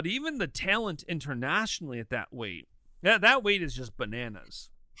 But even the talent internationally at that weight, that weight is just bananas.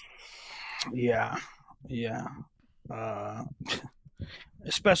 Yeah. Yeah.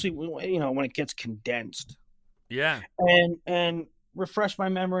 Especially, when it gets condensed. Yeah. And refresh my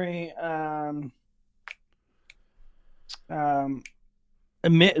memory. Amit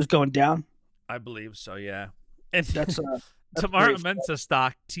is going down. I believe so, yeah. And that's Tamara Mensah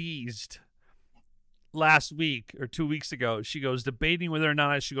stock teased last week or 2 weeks ago. She goes, debating whether or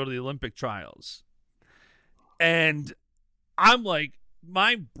not I should go to the Olympic trials. And I'm like,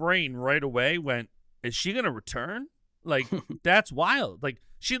 my brain right away went, is she going to return? Like, that's wild. Like,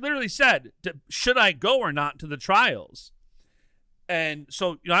 she literally said, should I go or not to the trials? And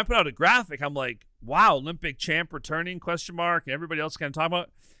so, I put out a graphic. I'm like, wow, Olympic champ returning, ? And everybody else kind of talking about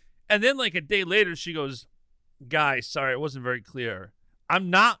it. And then like a day later, she goes, guys, sorry, it wasn't very clear. I'm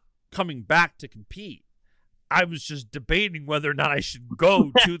not coming back to compete. I was just debating whether or not I should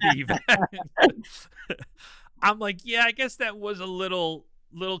go to the event. I'm like, yeah, I guess that was a little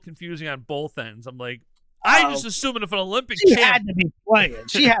confusing on both ends. I'm like, I just assuming if an Olympic champ had to be playing.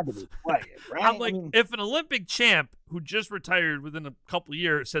 She had to be playing, right? I'm like, if an Olympic champ who just retired within a couple of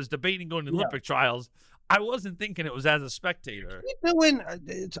years says debating going to the Olympic trials, I wasn't thinking it was as a spectator.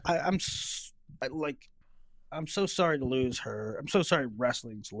 I'm so sorry to lose her. I'm so sorry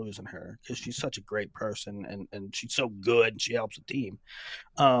wrestling's losing her because she's such a great person and she's so good. And she helps the team.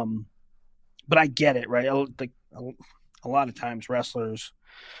 But I get it, right? Like a lot of times wrestlers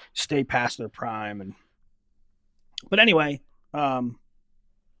stay past their prime. But anyway,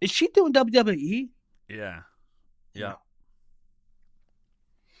 is she doing WWE? Yeah.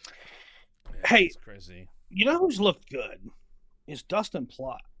 Hey, it's crazy. You know who's looked good is Dustin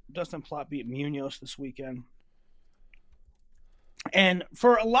Plott. Dustin Plott beat Munoz this weekend. And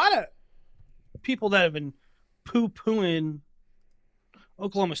for a lot of people that have been poo-pooing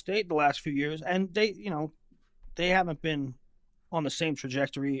Oklahoma State the last few years, and they haven't been on the same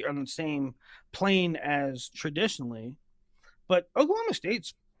trajectory, on the same plane as traditionally, but Oklahoma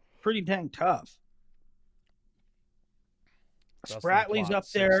State's pretty dang tough. Spratley's up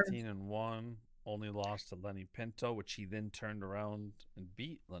there. 16-1, only lost to Lenny Pinto, which he then turned around and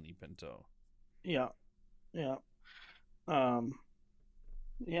beat Lenny Pinto. Yeah.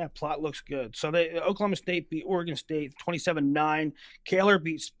 Plot looks good. So Oklahoma State beat Oregon State 27-9. Kaler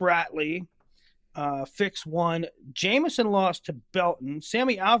beat Spratley. Fix won. Jamison lost to Belton.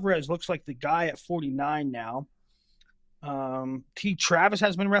 Sammy Alvarez looks like the guy at 49 now. T. Travis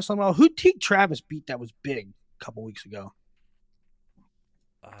has been wrestling well. Who T. Travis beat that was big a couple weeks ago?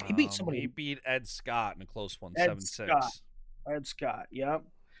 He beat somebody. He beat Ed Scott in a close one, 7-6. Ed Scott, yep.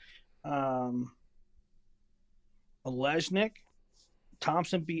 Olejnik.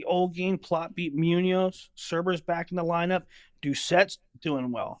 Thompson beat Olguin. Plott beat Munoz. Cerber's back in the lineup. Doucette's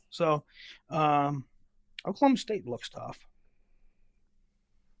doing well. So, Oklahoma State looks tough.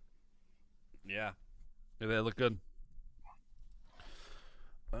 Yeah. They look good.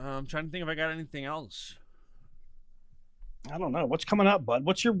 I'm trying to think if I got anything else. I don't know. What's coming up, bud?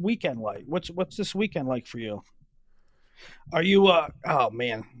 What's your weekend like? What's this weekend like for you? Are you oh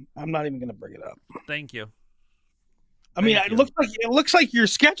man, I'm not even gonna bring it up. Thank you. I mean, it looks like your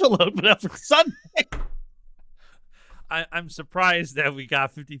schedule opened up for Sunday. I'm surprised that we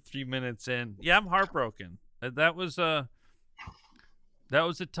got 53 minutes in. Yeah, I'm heartbroken. That was a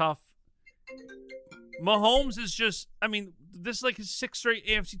tough. Mahomes is just. I mean, this is like his 6th straight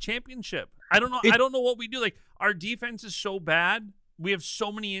AFC championship. I don't know. I don't know what we do. Like, our defense is so bad. We have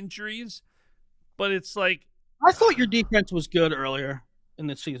so many injuries, but it's like I thought your defense was good earlier in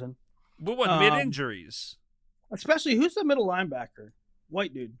the season. But what mid injuries? Especially who's the middle linebacker?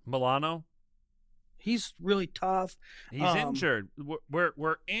 White dude. Milano. He's really tough. He's injured.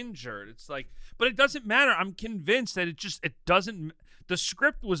 We're injured. It's like, but it doesn't matter. I'm convinced that it doesn't. The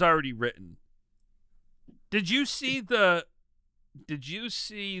script was already written. Did you see the?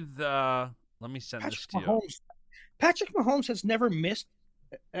 Let me send this to you. Patrick Mahomes has never missed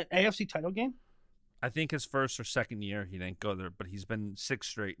an AFC title game. I think his first or second year he didn't go there, but he's been 6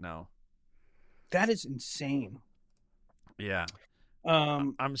 straight now. That is insane. Yeah.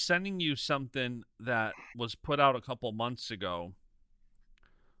 I'm sending you something that was put out a couple months ago.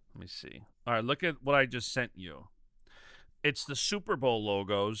 Let me see. All right, look at what I just sent you. It's the Super Bowl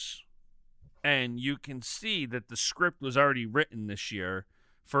logos, and you can see that the script was already written this year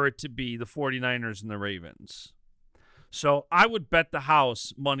for it to be the 49ers and the Ravens. So I would bet the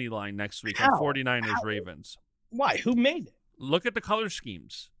house money line next week on 49ers Ravens. Why? Who made it? Look at the color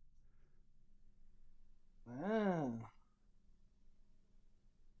schemes. I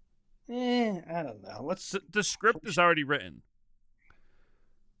don't know. The script is already written.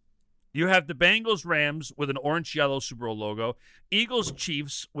 You have the Bengals Rams with an orange-yellow Super Bowl logo, Eagles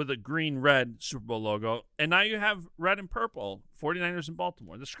Chiefs with a green-red Super Bowl logo, and now you have red and purple 49ers in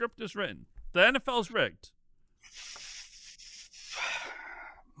Baltimore. The script is written. The NFL is rigged.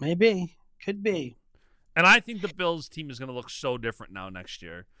 Maybe. Could be. And I think the Bills team is going to look so different now next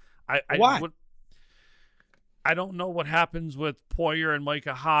year. Why? I don't know what happens with Poyer and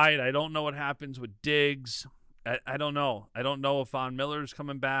Micah Hyde. I don't know what happens with Diggs. I don't know. I don't know if Von Miller's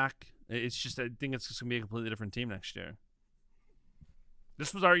coming back. It's just, I think it's just going to be a completely different team next year.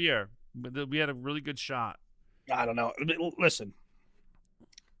 This was our year. We had a really good shot. I don't know. Listen,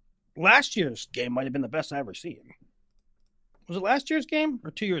 last year's game might have been the best I ever seen. Was it last year's game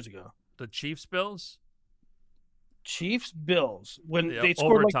or 2 years ago? The Chiefs-Bills? Chiefs-Bills. When they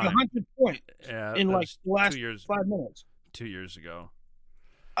scored overtime. like 100 points in like the last 5 minutes. 2 years ago.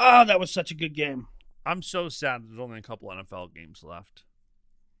 Oh, that was such a good game. I'm so sad there's only a couple NFL games left.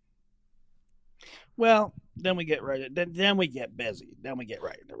 Well, then we get right. Then we get busy. Then we get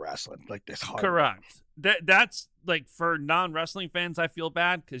right into wrestling like this. Hard Correct. That's like for non-wrestling fans. I feel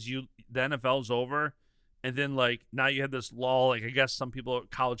bad because the NFL's over, and then like now you have this lull. Like I guess some people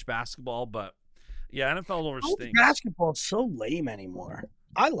college basketball, but yeah, NFL over stinks. Basketball is so lame anymore.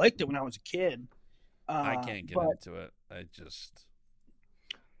 I liked it when I was a kid. I can't get into it.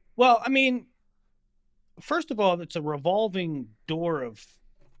 Well, I mean, first of all, it's a revolving door of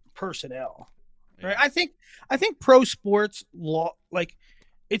personnel. Right. I think pro sports like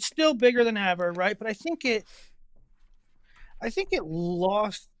it's still bigger than ever, right? But I think it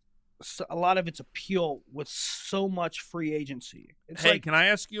lost a lot of its appeal with so much free agency. It's can I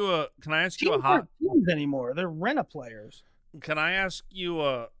ask you a hot teams anymore? They're rent-a players. Can I ask you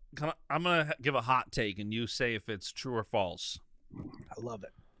I'm gonna give a hot take and you say if it's true or false. I love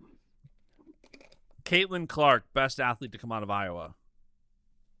it. Caitlin Clark, best athlete to come out of Iowa.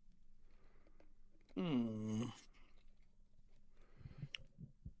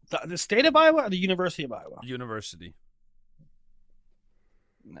 The state of Iowa or the University of Iowa? University.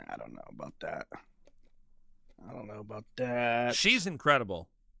 Nah, I don't know about that. She's incredible.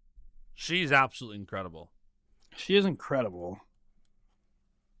 She's absolutely incredible. She is incredible.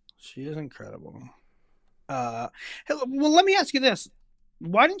 Well, let me ask you this.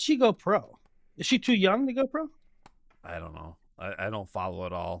 Why didn't she go pro? Is she too young to go pro? I don't know. I don't follow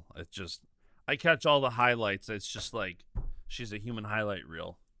it all. It's just I catch all the highlights. It's just like she's a human highlight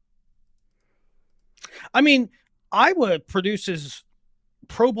reel. I mean, Iowa produces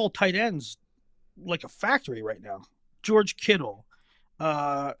Pro Bowl tight ends like a factory right now. George Kittle,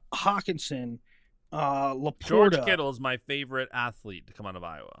 Hawkinson, Laporta. George Kittle is my favorite athlete to come out of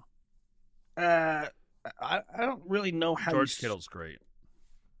Iowa. I don't really know how George Kittle's great.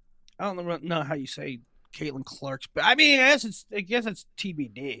 I don't know how you say Caitlin Clark's, but I mean, I guess it's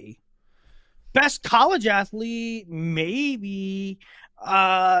TBD. Best college athlete, maybe,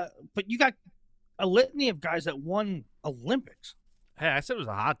 but you got a litany of guys that won Olympics. Hey, I said it was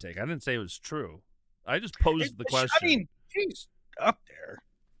a hot take. I didn't say it was true. I just posed the question. I mean, she's up there.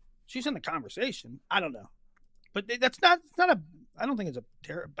 She's in the conversation. I don't know, but that's not a. I don't think it's a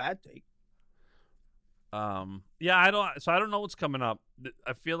bad take. Yeah, I don't know what's coming up.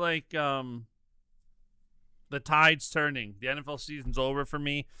 I feel like The tide's turning. The NFL season's over for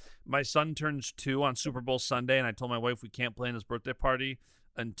me. My son turns 2 on Super Bowl Sunday, and I told my wife we can't plan his birthday party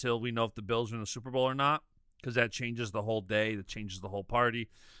until we know if the Bills are in the Super Bowl or not, because that changes the whole day. That changes the whole party.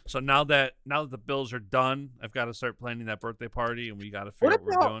 So now that the Bills are done, I've got to start planning that birthday party, and we got to figure out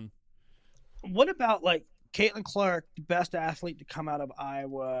what we're doing. What about, like, Caitlin Clark, the best athlete to come out of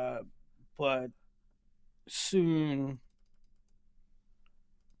Iowa, but soon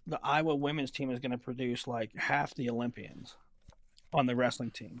the Iowa women's team is going to produce like half the Olympians on the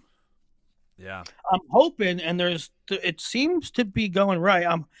wrestling team. Yeah, I'm hoping, and it seems to be going right.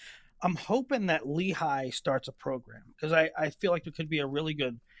 I'm hoping that Lehigh starts a program, because I feel like there could be a really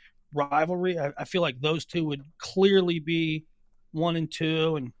good rivalry. I feel like those two would clearly be 1 and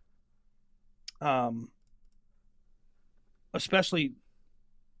 2, and especially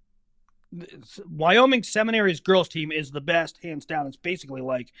Wyoming Seminary's girls team is the best, hands down. It's basically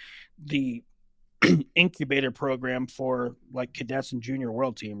like the incubator program for like cadets and junior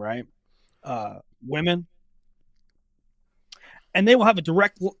world team, right? Women. And they will have a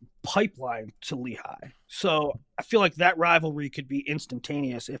direct pipeline to Lehigh. So I feel like that rivalry could be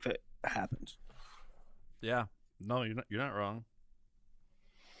instantaneous if it happens. Yeah. No, you're not wrong.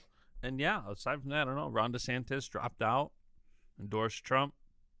 And yeah, aside from that, I don't know. Ron DeSantis dropped out, endorsed Trump.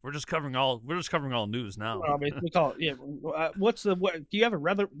 We're just covering all news now. We call it, yeah. What do you have a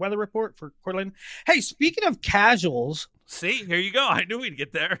weather report for Coeur d'Alene? Hey, speaking of casuals, see, here you go. I knew we'd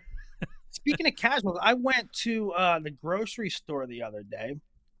get there. Speaking of casuals, I went to the grocery store the other day,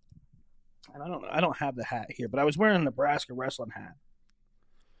 and I don't have the hat here, but I was wearing a Nebraska wrestling hat.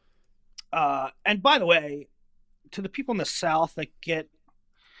 And by the way, to the people in the South that get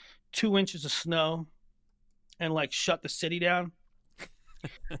 2 inches of snow and like shut the city down.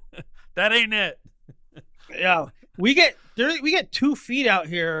 That ain't it. Yeah, we get 2 feet out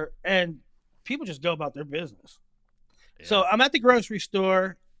here, and people just go about their business. Yeah. So I'm at the grocery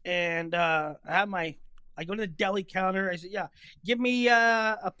store, and I go to the deli counter. I said, "Yeah, give me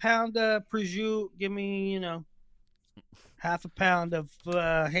a pound of prosciutto. Give me half a pound of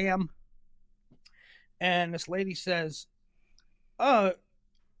ham." And this lady says, "Oh,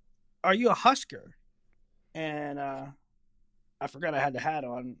 are you a Husker?" And I forgot I had the hat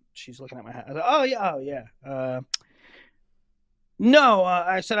on. She's looking at my hat. I said, "Oh yeah. No,"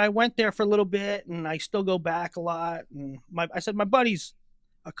 I said, "I went there for a little bit, and I still go back a lot." And I said, "My buddy's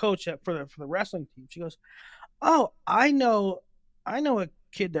a coach for the wrestling team." She goes, "Oh, I know a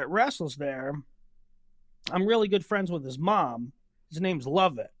kid that wrestles there. I'm really good friends with his mom. His name's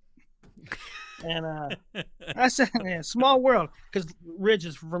Lovett." And I said, "Yeah, small world," because Ridge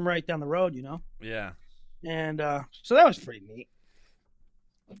is from right down the road, Yeah. And so that was pretty neat.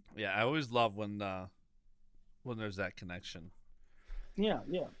 Yeah, I always love when there's that connection. Yeah.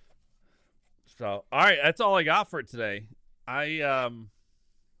 So, all right, that's all I got for it today. It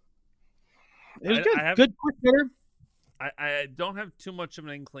was good. Good quick hitter. I don't have too much of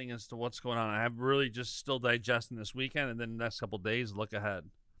an inkling as to what's going on. I have really just still digesting this weekend, and then the next couple of days look ahead.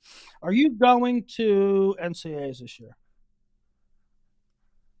 Are you going to NCAAs this year?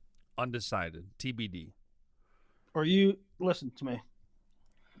 Undecided. TBD. Or listen to me.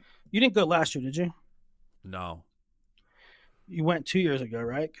 You didn't go last year, did you? No. You went 2 years ago,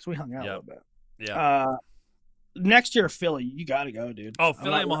 right? Because we hung out a little bit. Yeah. Next year, Philly, you got to go, dude. Oh,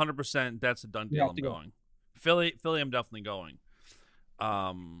 Philly, I'm 100%. That's a done deal. I'm going. Philly, I'm definitely going.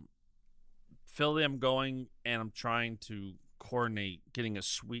 Philly, I'm going, and I'm trying to coordinate getting a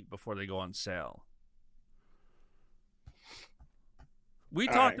suite before they go on sale. We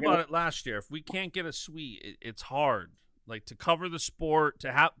talked about it last year. If we can't get a suite, it's hard. Like, to cover the sport,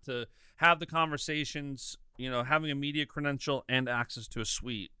 to have the conversations, having a media credential and access to a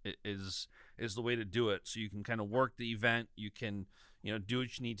suite is the way to do it. So you can kind of work the event. You can, do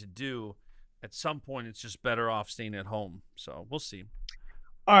what you need to do. At some point, it's just better off staying at home. So we'll see.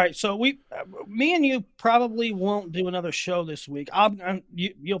 All right. So me and you probably won't do another show this week.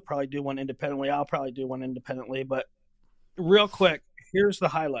 You'll probably do one independently. I'll probably do one independently. But real quick, here's the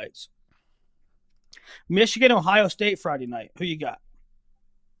highlights. Michigan, Ohio State Friday night. Who you got?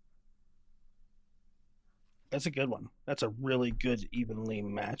 That's a good one. That's a really good evenly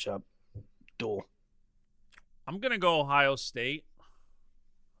matchup duel. I'm going to go Ohio State.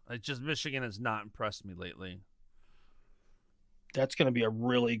 It's just Michigan has not impressed me lately. That's going to be a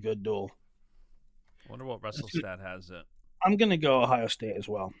really good duel. I wonder what WrestleStat has it. I'm going to go Ohio State as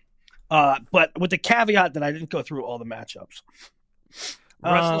well. But with the caveat that I didn't go through all the matchups.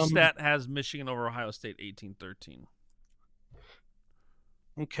 WrestleStat has Michigan over Ohio State 18-13.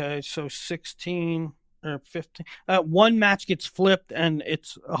 Okay, so 16. or 15. One match gets flipped and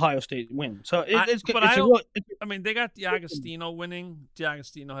it's Ohio State win. So it's good. But It's I a don't. real, I mean, they got D'Agostino winning.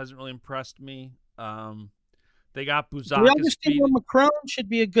 D'Agostino hasn't really impressed me. They got Buzakis beating. Macron should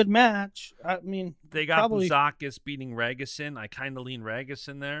be a good match. I mean, They got probably Buzakis beating Ragusin. I kind of lean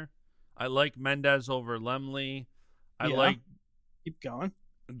Ragusin there. I like Mendez over Lemley. I like keep going.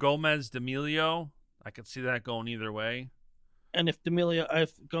 Gomez D'Amelio. I could see that going either way. And if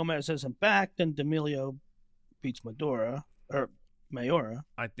Gomez isn't back, then D'Amelio beats Mayora.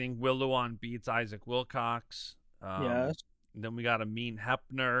 I think Willoughby beats Isaac Wilcox. Yes. Then we got a mean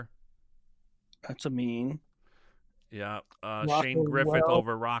Hepner. That's a mean. Yeah. Shane Griffith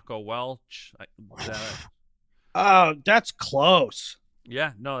over Rocco Welch. Oh, that's close.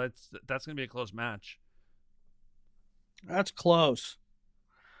 Yeah, no, that's gonna be a close match. That's close.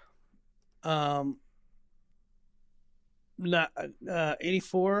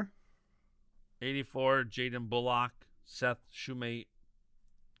 84. 84, Jaden Bullock, Seth Shoemate.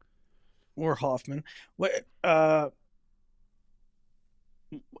 Or Hoffman. What?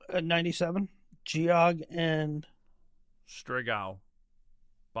 97. Geog and Strigow.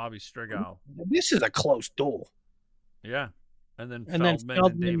 Bobby Strigow. This is a close duel. Yeah. And then Feldman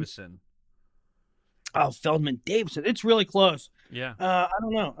and Davison. Oh, Feldman Davison. It's really close. Yeah. I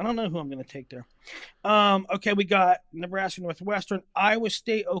don't know. I don't know who I'm going to take there. Okay, we got Nebraska Northwestern, Iowa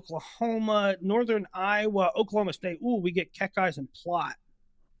State, Oklahoma, Northern Iowa, Oklahoma State. Ooh, we get Keckeyes and Plot.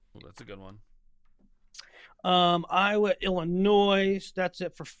 Ooh, that's a good one. Iowa, Illinois. That's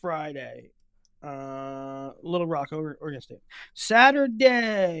it for Friday. Little Rock, Oregon State.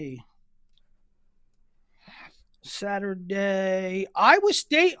 Saturday, Iowa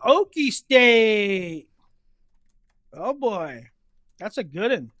State, Okie State. Oh boy, that's a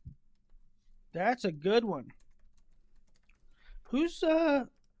good one. That's a good one. Who's Okie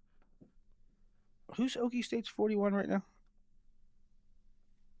State's 41 right now?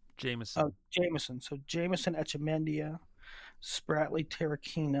 Jameson. Oh, Jameson. So Jameson, Echemendia, Spratley,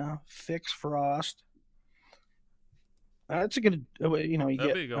 Terrakina, Fix, Frost. That's a good. You That'd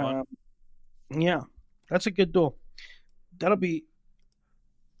get. Be a good one. Yeah, that's a good duel. That'll be.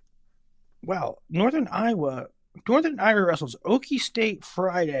 Wow, Northern Iowa wrestles Okie State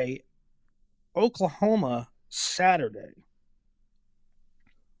Friday, Oklahoma Saturday.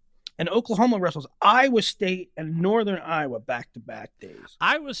 And Oklahoma wrestles Iowa State and Northern Iowa back-to-back days.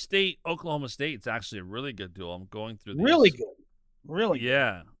 Iowa State, Oklahoma State. It's actually a really good duel. I'm going through these. Really good. Really good.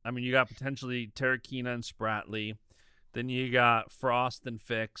 Yeah. I mean, you got potentially Terrakina and Spratley. Then you got Frost and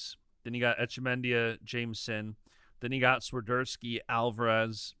Fix. Then you got Echemendia, Jameson. Then you got Swiderski,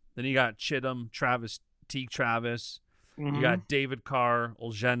 Alvarez. Then you got Chittum, Teague Travis. Mm-hmm. You got David Carr,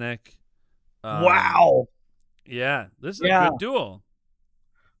 Oljenik. Wow. Yeah. This is a good duel.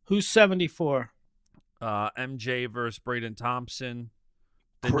 Who's 74? MJ versus Braden Thompson.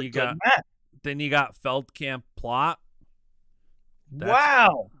 Then you got Feldkamp Plot.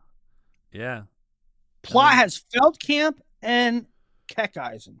 Wow. Yeah. Plot has Feldkamp and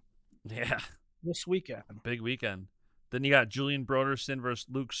Keckeisen. Yeah. This weekend. Big weekend. Then you got Julian Broderson versus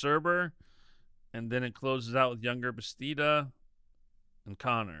Luke Serber. And then it closes out with Younger Bastida and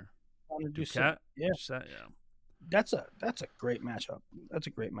Connor. Duquette. Yeah. Yeah. That's a great matchup. That's a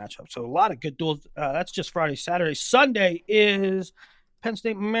great matchup. So a lot of good duels. That's just Friday. Saturday. Sunday is Penn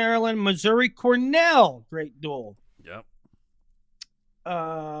State, Maryland, Missouri, Cornell. Great duel. Yep.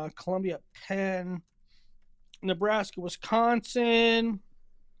 Columbia, Penn, Nebraska, Wisconsin,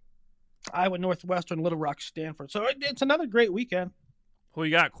 Iowa, Northwestern, Little Rock, Stanford. So it's another great weekend. Who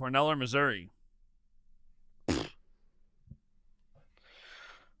you got, Cornell or Missouri?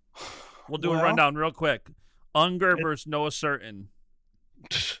 We'll do a rundown real quick. Unger versus Noah Certain.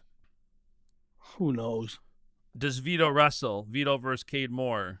 Who knows? Does Vito wrestle? Vito versus Cade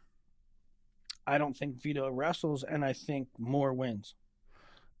Moore. I don't think Vito wrestles, and I think Moore wins.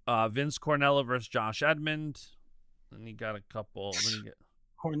 Vince Cornella versus Josh Edmond. Then you got a couple.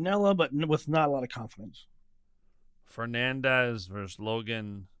 Cornella, but with not a lot of confidence. Fernandez versus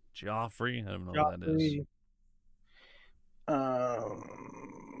Logan Geoffrey. I don't know what that is.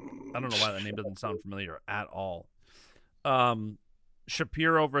 I don't know why that name doesn't sound familiar at all.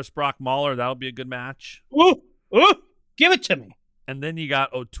 Shapiro versus Brock Mahler. That'll be a good match. Ooh, give it to me. And then you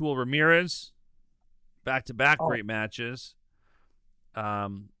got O'Toole Ramirez. Back-to-back great matches.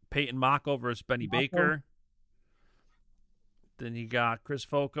 Peyton Mako versus Benny Baker. Then you got Chris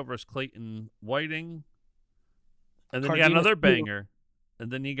Foca versus Clayton Whiting. And then you got another banger.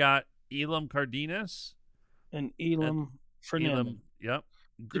 And then you got Elam Cardenas. And Elam Fernandez. Yep.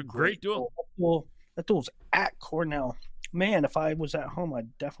 Great duel. That duel's at Cornell. Man, if I was at home,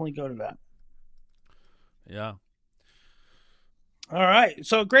 I'd definitely go to that. Yeah. All right.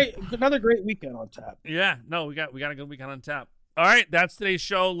 So another great weekend on tap. Yeah. No, we got a good weekend on tap. All right, that's today's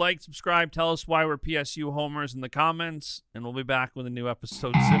show. Like, subscribe, tell us why we're PSU homers in the comments, and we'll be back with a new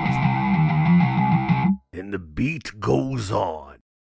episode soon. And the beat goes on.